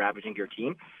ravaging your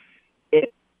team.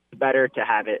 It's better to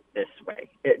have it this way.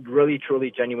 It really, truly,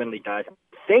 genuinely does.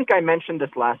 I think I mentioned this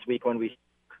last week when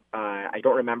I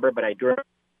don't remember, but I do remember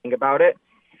thinking about it.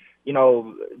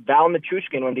 Val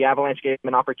Nichushkin, when the Avalanche gave him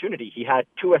an opportunity, he had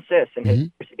 2 assists in his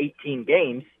first 18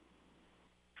 games,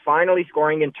 finally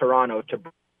scoring in Toronto to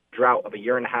drought of a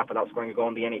year and a half without scoring a goal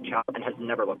in the NHL, and has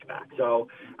never looked back. So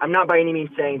I'm not by any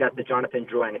means saying that the Jonathan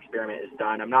Drouin experiment is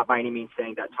done. I'm not by any means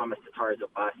saying that Thomas Tatar is a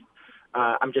bust.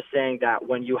 I'm just saying that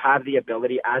when you have the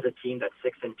ability as a team that's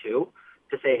 6-2 to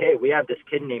say, hey, we have this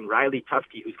kid named Riley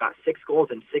Tufte who's got 6 goals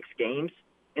in 6 games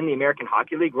in the American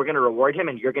Hockey League, we're going to reward him,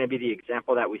 and you're going to be the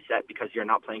example that we set because you're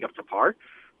not playing up to par.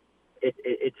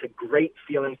 It's a great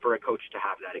feeling for a coach to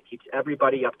have that. It keeps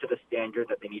everybody up to the standard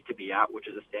that they need to be at, which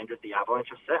is a standard the Avalanche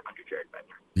have set under Jared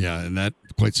Bednar. Yeah, and that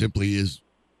quite simply is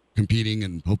competing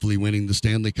and hopefully winning the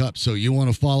Stanley Cup. So you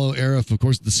want to follow Aarif. Of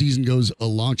course, the season goes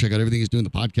along. Check out everything he's doing, the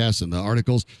podcasts and the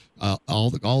articles, all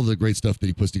the great stuff that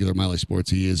he puts together at Mile High Sports.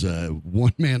 He is a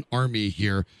one-man army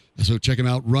here. So check him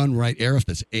out. Run Right Aarif.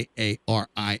 That's Aarif.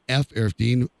 Aarif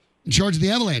Deen, in charge of the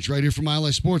Avalanche right here from Mile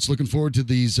High Sports. Looking forward to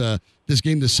this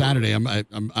game this Saturday.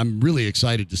 I'm really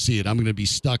excited to see it. I'm going to be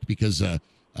stuck because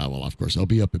well, of course, I'll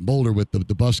be up in Boulder with the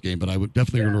Buffs game, but I would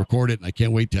definitely going to record it, and I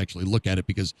can't wait to actually look at it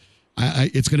because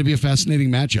it's going to be a fascinating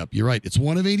matchup. You're right. It's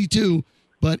one of 82,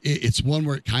 but it's one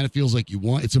where it kind of feels like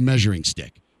it's a measuring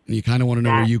stick, and you kind of want to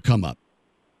know where you come up.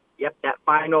 Yep, that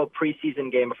final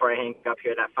preseason game before I hang up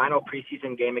here, that final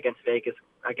preseason game against Vegas,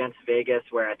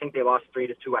 where I think they lost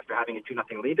 3-2 after having a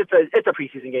 2-0 lead. It's a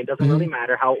preseason game. Doesn't really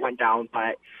matter how it went down,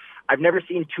 but I've never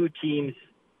seen two teams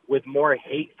with more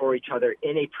hate for each other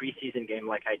in a preseason game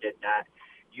like I did that.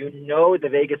 The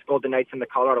Vegas Golden Knights and the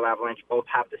Colorado Avalanche both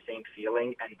have the same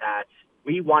feeling, and that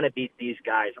we want to beat these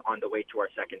guys on the way to our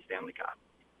second Stanley Cup.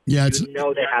 Yeah, you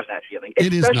know they have that feeling.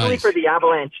 It is especially nice. for the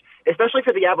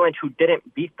Avalanche, who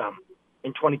didn't beat them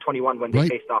in 2021 when they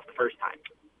faced off the first time.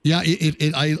 Yeah,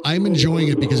 I'm enjoying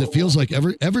it because it feels like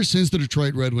ever since the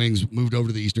Detroit Red Wings moved over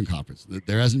to the Eastern Conference,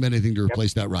 there hasn't been anything to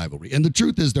replace that rivalry. And the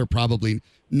truth is, there probably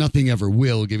nothing ever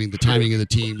will, given the timing of the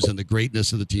teams and the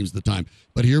greatness of the teams at the time.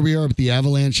 But here we are with the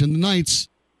Avalanche and the Knights,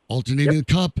 alternating the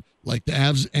cup like the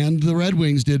Avs and the Red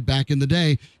Wings did back in the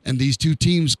day. And these two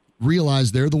teams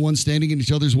realize they're the ones standing in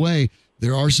each other's way.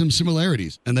 There are some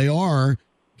similarities, and they are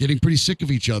getting pretty sick of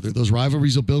each other. Those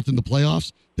rivalries are built in the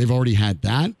playoffs. They've already had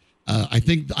that. I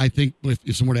think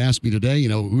if someone were to ask me today,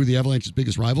 who are the Avalanche's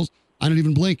biggest rivals, I don't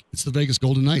even blink. It's the Vegas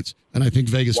Golden Knights, and I think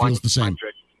Vegas feels the same.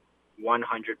 100%.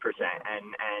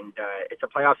 And it's a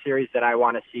playoff series that I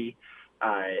want to see.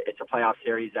 It's a playoff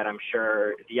series that I'm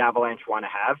sure the Avalanche want to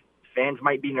have. Fans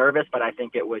might be nervous, but I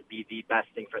think it would be the best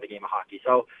thing for the game of hockey.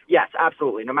 So, yes,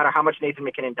 absolutely. No matter how much Nathan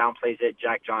McKinnon downplays it,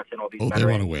 Jack Johnson, all these veterans. They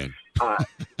want to win.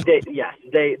 They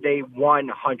 100%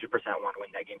 want to win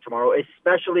that game tomorrow,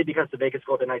 especially because the Vegas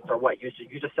Golden Knights are what? You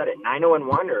just said it, 9-0-1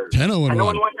 or 10-0-1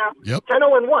 now? Yep.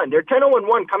 10-0-1. They're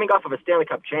 10-0-1 coming off of a Stanley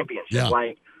Cup championship. Yeah.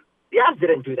 Like, the Avs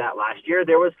didn't do that last year.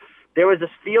 There was this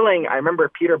feeling. I remember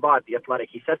Peter Bott, the Athletic,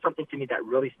 he said something to me that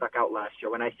really stuck out last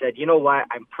year when I said, you know what,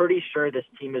 I'm pretty sure this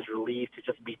team is relieved to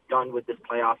just be done with this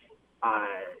playoff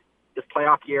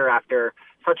year after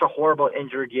such a horrible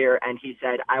injured year. And he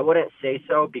said, I wouldn't say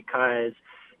so because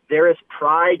there is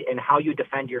pride in how you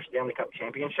defend your Stanley Cup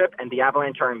championship, and the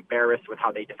Avalanche are embarrassed with how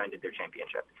they defended their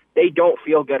championship. They don't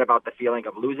feel good about the feeling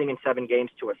of losing in 7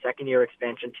 games to a second-year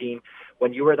expansion team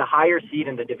when you were the higher seed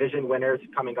and the division winners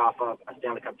coming off of a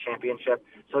Stanley Cup championship.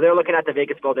 So they're looking at the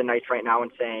Vegas Golden Knights right now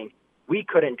and saying, we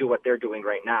couldn't do what they're doing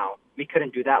right now. We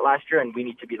couldn't do that last year, and we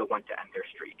need to be the one to end their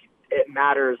streak. It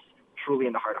matters. Truly,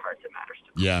 in the heart of hearts, it matters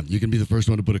to me. Yeah, you can be the first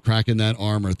one to put a crack in that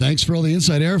armor. Thanks for all the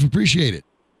insight, Aarif. Appreciate it.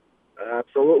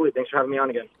 Absolutely. Thanks for having me on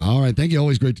again. All right. Thank you.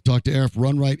 Always great to talk to Aarif.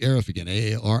 Run Right Aarif again.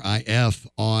 AARIF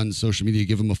on social media.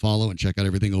 Give him a follow and check out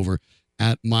everything over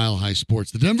at Mile High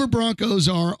Sports. The Denver Broncos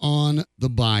are on the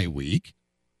bye week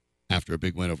after a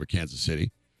big win over Kansas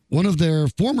City. One of their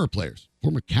former players,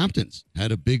 former captains,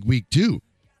 had a big week too.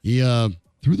 He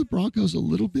threw the Broncos a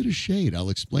little bit of shade. I'll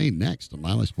explain next on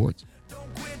Mile High Sports.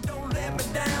 Don't quit, don't let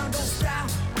me down, don't stop,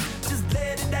 just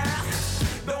let it out.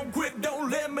 Don't quit, don't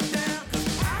let me down.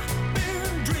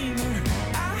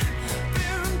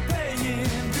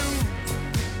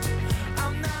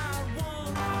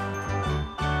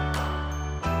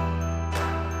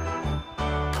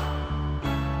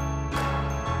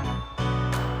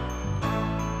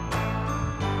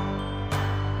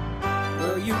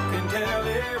 You can tell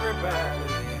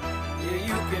everybody. Yeah,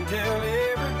 you can tell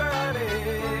everybody.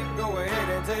 Go ahead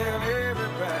and tell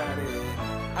everybody.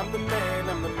 I'm the man,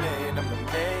 I'm the man, I'm the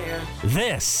man.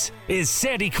 This is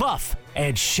Sandy Clough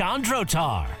and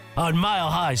Chandrotar on Mile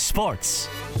High Sports.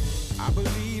 I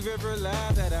believe every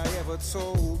lie that I ever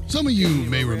told. Some of you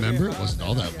may remember, it wasn't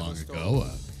all that long ago,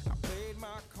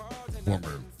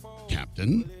 former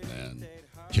captain and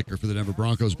kicker for the Denver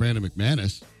Broncos, Brandon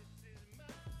McManus,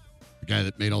 the guy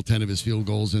that made all 10 of his field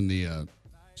goals in the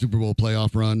Super Bowl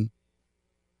playoff run,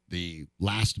 the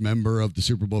last member of the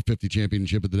Super Bowl 50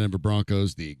 championship of the Denver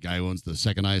Broncos, the guy who owns the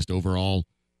second highest overall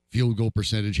field goal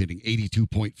percentage, hitting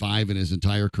 82.5 in his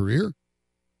entire career.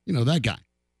 You know, that guy.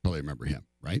 Probably remember him,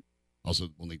 right? Also,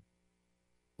 only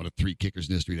one of 3 kickers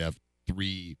in history to have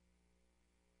 3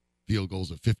 field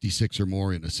goals of 56 or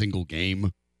more in a single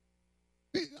game.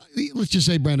 Let's just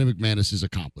say Brandon McManus is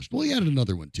accomplished. Well, he added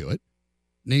another one to it.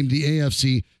 Named the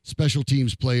AFC Special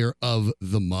Teams Player of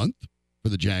the Month for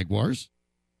the Jaguars,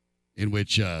 in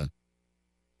which,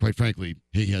 quite frankly,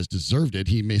 he has deserved it.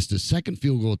 He missed his second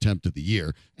field goal attempt of the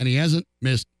year, and he hasn't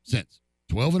missed since.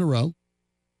 12 in a row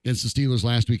against the Steelers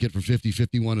last week, hit for 50,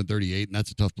 51, and 38, and that's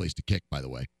a tough place to kick, by the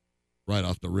way, right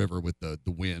off the river with the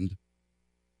wind.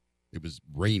 It was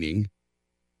raining.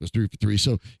 It was 3 for 3,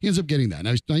 so he ends up getting that. Now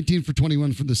he's 19 for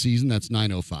 21 for the season. That's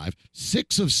 .905.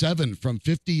 6 of 7 from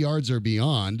 50 yards or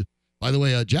beyond. By the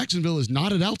way, Jacksonville is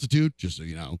not at altitude, just so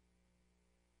you know.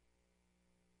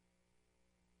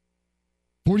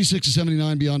 46 of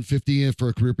 79 beyond 50 for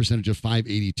a career percentage of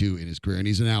 .582 in his career, and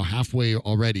he's now halfway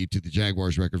already to the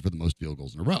Jaguars' record for the most field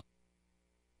goals in a row.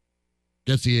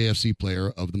 Gets the AFC Player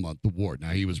of the Month award.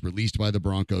 Now, he was released by the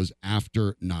Broncos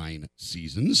after 9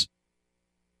 seasons.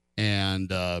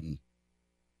 And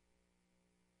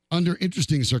under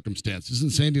interesting circumstances,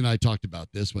 and Sandy and I talked about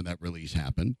this when that release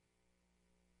happened.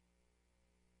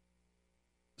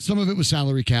 Some of it was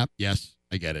salary cap. Yes,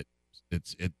 I get it.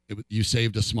 You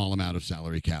saved a small amount of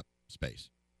salary cap space.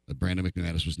 Brandon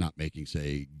McManus was not making,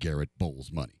 say, Garrett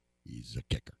Bowles money. He's a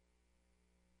kicker.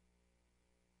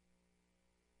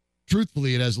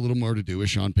 truthfully, it has a little more to do with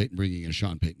Sean Payton bringing in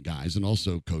Sean Payton guys and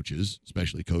also coaches,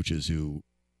 especially coaches who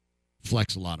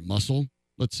flex a lot of muscle,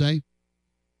 let's say,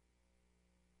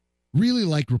 really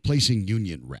like replacing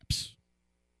union reps.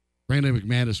 Brandon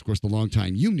McManus, of course, the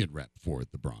longtime union rep for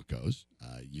the Broncos.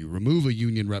 You remove a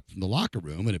union rep from the locker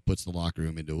room, and it puts the locker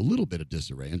room into a little bit of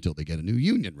disarray until they get a new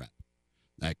union rep.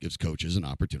 That gives coaches an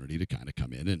opportunity to kind of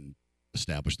come in and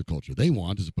establish the culture they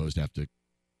want, as opposed to have to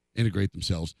integrate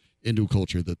themselves into a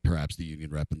culture that perhaps the union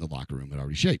rep in the locker room had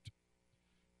already shaped.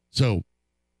 So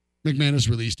McManus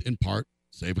released in part,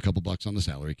 save a couple bucks on the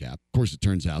salary cap. Of course, it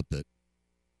turns out that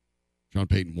Sean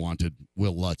Payton wanted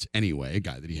Will Lutz anyway, a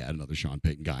guy that he had, another Sean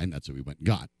Payton guy, and that's who he went and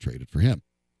got, traded for him.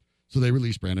 So they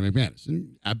released Brandon McManus.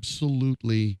 And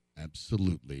absolutely,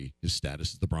 his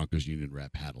status as the Broncos union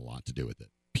rep had a lot to do with it,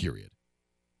 period.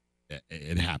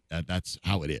 It happened. That's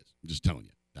how it is. I'm just telling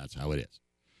you. That's how it is.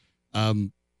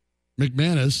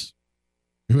 McManus,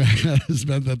 who has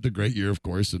been the great year, of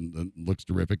course, and looks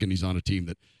terrific, and he's on a team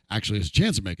that actually has a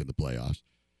chance of making the playoffs,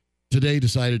 today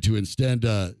decided to instead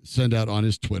send out on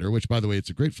his Twitter, which, by the way, it's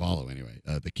a great follow anyway.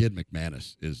 The kid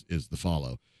McManus is the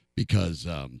follow, because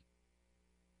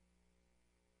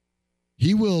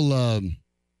he will,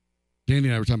 Danny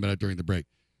and I were talking about it during the break.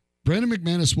 Brandon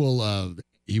McManus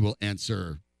will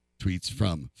answer tweets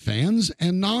from fans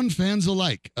and non-fans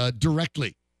alike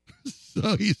directly.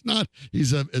 So he's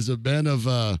a man of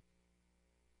a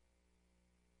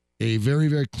very,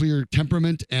 very clear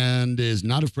temperament and is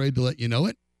not afraid to let you know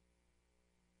it.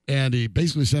 And he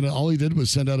basically all he did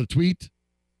was send out a tweet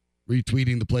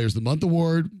retweeting the Players of the Month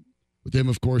award. With him,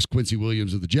 of course, Quincy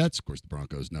Williams of the Jets. Of course, the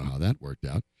Broncos know how that worked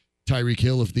out. Tyreek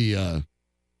Hill of the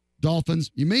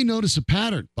Dolphins. You may notice a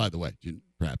pattern, by the way,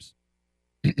 perhaps.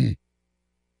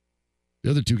 The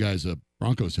other two guys,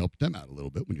 Broncos helped them out a little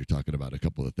bit when you're talking about a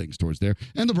couple of things towards there.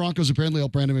 And the Broncos apparently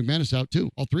helped Brandon McManus out, too.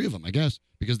 All three of them, I guess,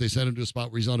 because they sent him to a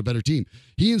spot where he's on a better team.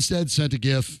 He instead sent a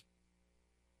GIF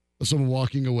of someone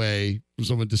walking away from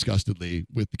someone disgustedly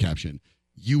with the caption,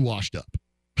 "You washed up."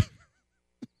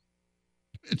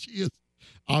 Which he is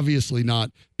obviously not,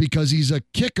 because he's a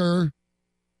kicker,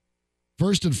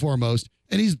 first and foremost,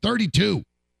 and he's 32.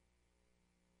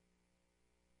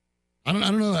 I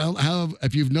don't know how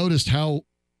if you've noticed how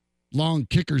long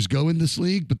kickers go in this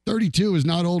league, but 32 is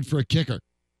not old for a kicker.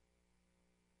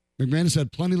 McManus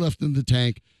had plenty left in the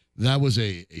tank. That was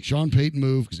a Sean Payton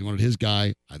move because he wanted his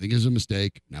guy. I think it was a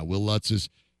mistake. Now Will Lutz is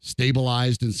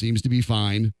stabilized and seems to be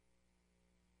fine.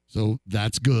 So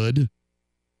that's good.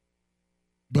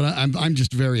 But I'm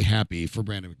just very happy for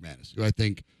Brandon McManus, who I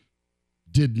think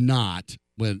did not,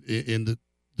 when in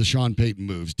the Sean Payton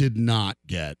moves, did not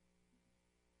get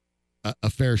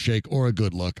a fair shake or a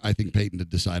good look. I think Payton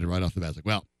had decided right off the bat, like,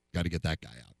 well, got to get that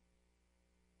guy out.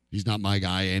 He's not my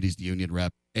guy, and he's the union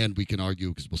rep, and we can argue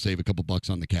because we'll save a couple bucks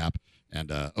on the cap.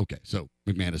 And, okay, so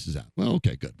McManus is out. Well,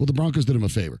 okay, good. Well, the Broncos did him a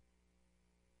favor.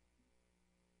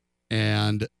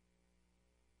 And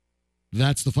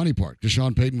that's the funny part, because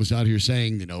Sean Payton was out here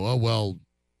saying, oh, well,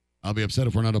 I'll be upset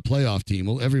if we're not a playoff team.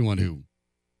 Well, everyone who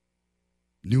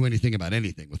knew anything about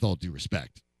anything, with all due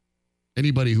respect,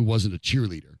 anybody who wasn't a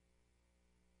cheerleader,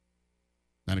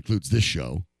 that includes this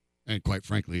show, and quite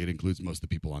frankly, it includes most of the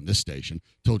people on this station,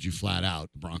 told you flat out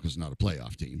the Broncos are not a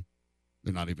playoff team.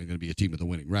 They're not even going to be a team with a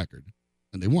winning record.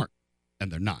 And they weren't.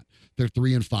 And they're not. They're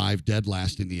 3-5, dead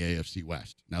last in the AFC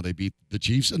West. Now they beat the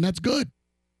Chiefs, and that's good.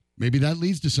 Maybe that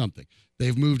leads to something.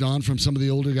 They've moved on from some of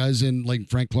the older guys in like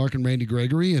Frank Clark and Randy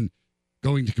Gregory and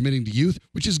going to committing to youth,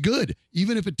 which is good.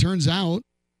 Even if it turns out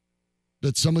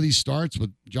that some of these starts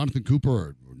with Jonathan Cooper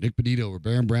or Nick Benito or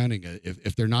Baron Browning,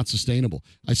 if they're not sustainable,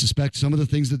 I suspect some of the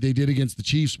things that they did against the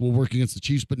Chiefs will work against the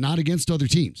Chiefs, but not against other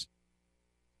teams.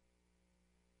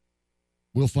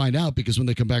 We'll find out, because when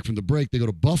they come back from the break, they go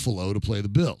to Buffalo to play the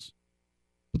Bills.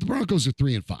 But the Broncos are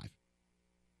 3-5.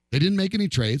 They didn't make any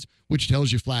trades, which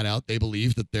tells you flat out they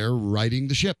believe that they're righting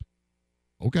the ship.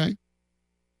 Okay.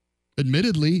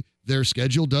 Admittedly, their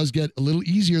schedule does get a little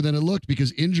easier than it looked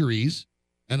because injuries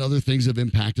and other things have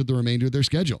impacted the remainder of their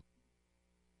schedule.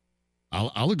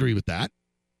 I'll agree with that.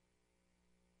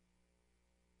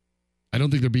 I don't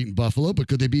think they're beating Buffalo, but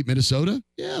could they beat Minnesota?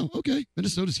 Yeah, okay.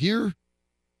 Minnesota's here.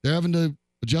 They're having to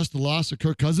adjust the loss of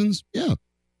Kirk Cousins. Yeah,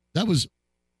 that was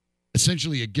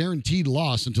essentially a guaranteed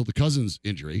loss until the Cousins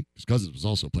injury, because Cousins was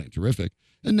also playing terrific.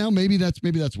 And now maybe that's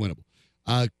winnable.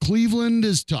 Cleveland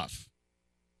is tough.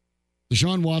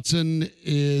 Deshaun Watson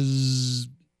is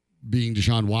being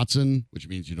Deshaun Watson, which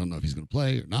means you don't know if he's going to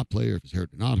play or not play, or if he's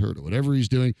hurt or not hurt, or whatever he's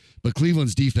doing. But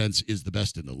Cleveland's defense is the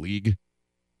best in the league.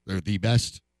 They're the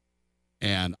best.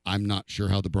 And I'm not sure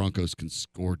how the Broncos can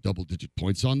score double-digit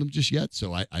points on them just yet,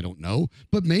 so I don't know.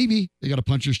 But maybe they got a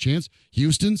puncher's chance.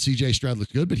 Houston, C.J. Stroud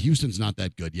looks good, but Houston's not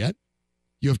that good yet.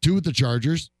 You have 2 with the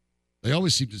Chargers. They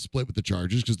always seem to split with the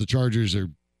Chargers because the Chargers are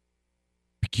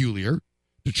peculiar.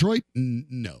 Detroit,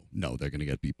 no, they're going to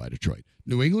get beat by Detroit.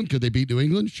 New England, could they beat New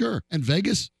England? Sure. And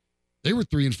Vegas, they were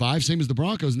 3-5, same as the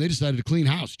Broncos, and they decided to clean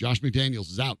house. Josh McDaniels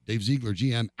is out. Dave Ziegler,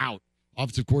 GM, out.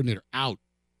 Offensive coordinator, out.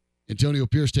 Antonio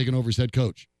Pierce taking over as head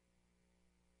coach.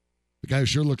 The guy who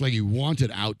sure looked like he wanted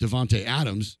out, Devontae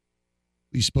Adams,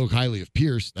 at least spoke highly of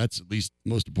Pierce. That's at least the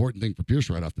most important thing for Pierce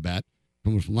right off the bat,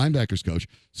 from linebackers coach.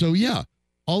 So, yeah,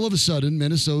 all of a sudden,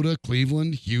 Minnesota,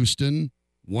 Cleveland, Houston,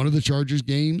 one of the Chargers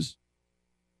games,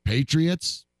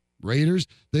 Patriots, Raiders,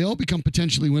 they all become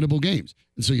potentially winnable games.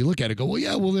 And so you look at it and go, well,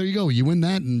 yeah, well, there you go. You win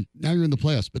that, and now you're in the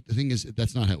playoffs. But the thing is,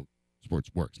 that's not how sports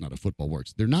works, not how football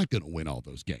works. They're not going to win all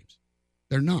those games.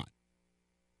 They're not.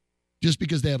 Just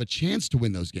because they have a chance to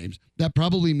win those games, that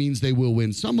probably means they will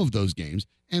win some of those games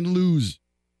and lose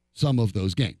some of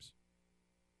those games.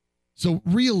 So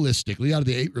realistically, out of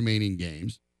the 8 remaining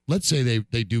games, let's say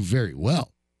they do very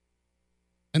well,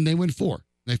 and they win 4.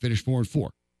 They finish 4-4.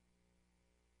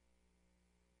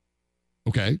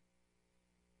 Okay.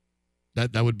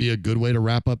 That would be a good way to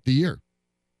wrap up the year.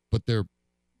 But they're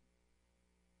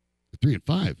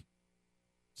 3-5.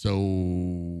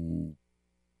 So,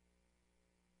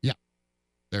 yeah,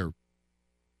 they're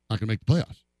not going to make the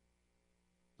playoffs.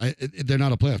 They're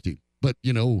not a playoff team. But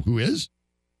you know who is?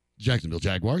 Jacksonville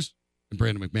Jaguars and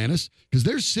Brandon McManus, because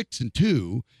they're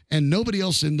 6-2, and nobody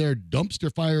else in their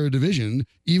dumpster fire division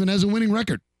even has a winning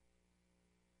record.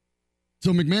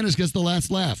 So McManus gets the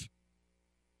last laugh.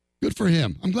 Good for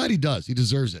him. I'm glad he does. He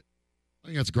deserves it. I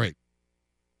think that's great.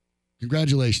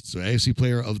 Congratulations. So AFC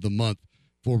Player of the Month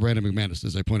for Brandon McManus.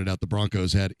 As I pointed out, the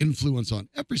Broncos had influence on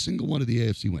every single one of the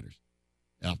AFC winners.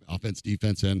 Offense,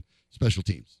 defense, and special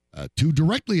teams. 2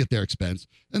 directly at their expense,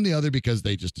 and the other because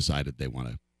they just decided they want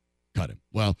to cut him.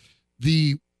 Well,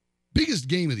 the biggest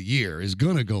game of the year is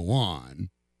going to go on,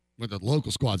 whether the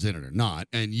local squad's in it or not,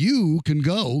 and you can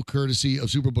go courtesy of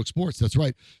Superbook Sports. That's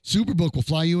right. Superbook will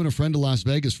fly you and a friend to Las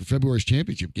Vegas for February's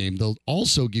championship game. They'll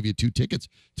also give you 2 tickets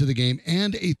to the game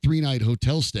and a 3-night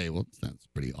hotel stay. Well, that's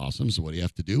pretty awesome. So what do you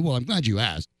have to do? Well, I'm glad you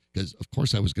asked, because of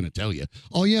course I was going to tell you.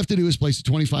 All you have to do is place a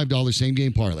 $25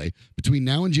 same-game parlay between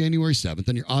now and January 7th,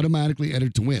 and you're automatically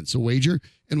entered to win. So wager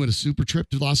and win a super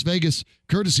trip to Las Vegas,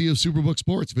 courtesy of Superbook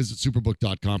Sports. Visit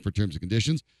superbook.com for terms and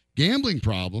conditions. Gambling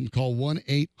problem, call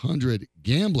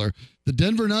 1-800-GAMBLER. The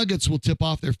Denver Nuggets will tip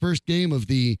off their first game of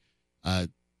the, I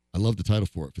love the title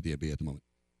for the NBA at the moment,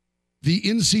 the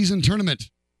in-season tournament.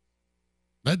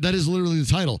 That is literally the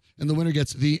title. And the winner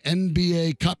gets the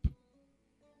NBA Cup.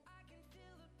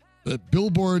 The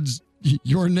billboards,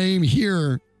 your name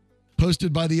here,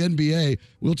 posted by the NBA.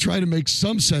 We'll try to make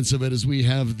some sense of it as we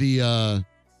have the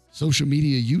social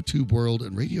media, YouTube world,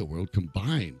 and radio world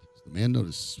combined. The man known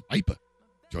as Swiper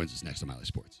joins us next on Mally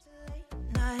Sports.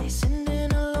 Nice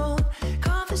and alone,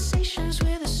 conversations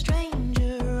with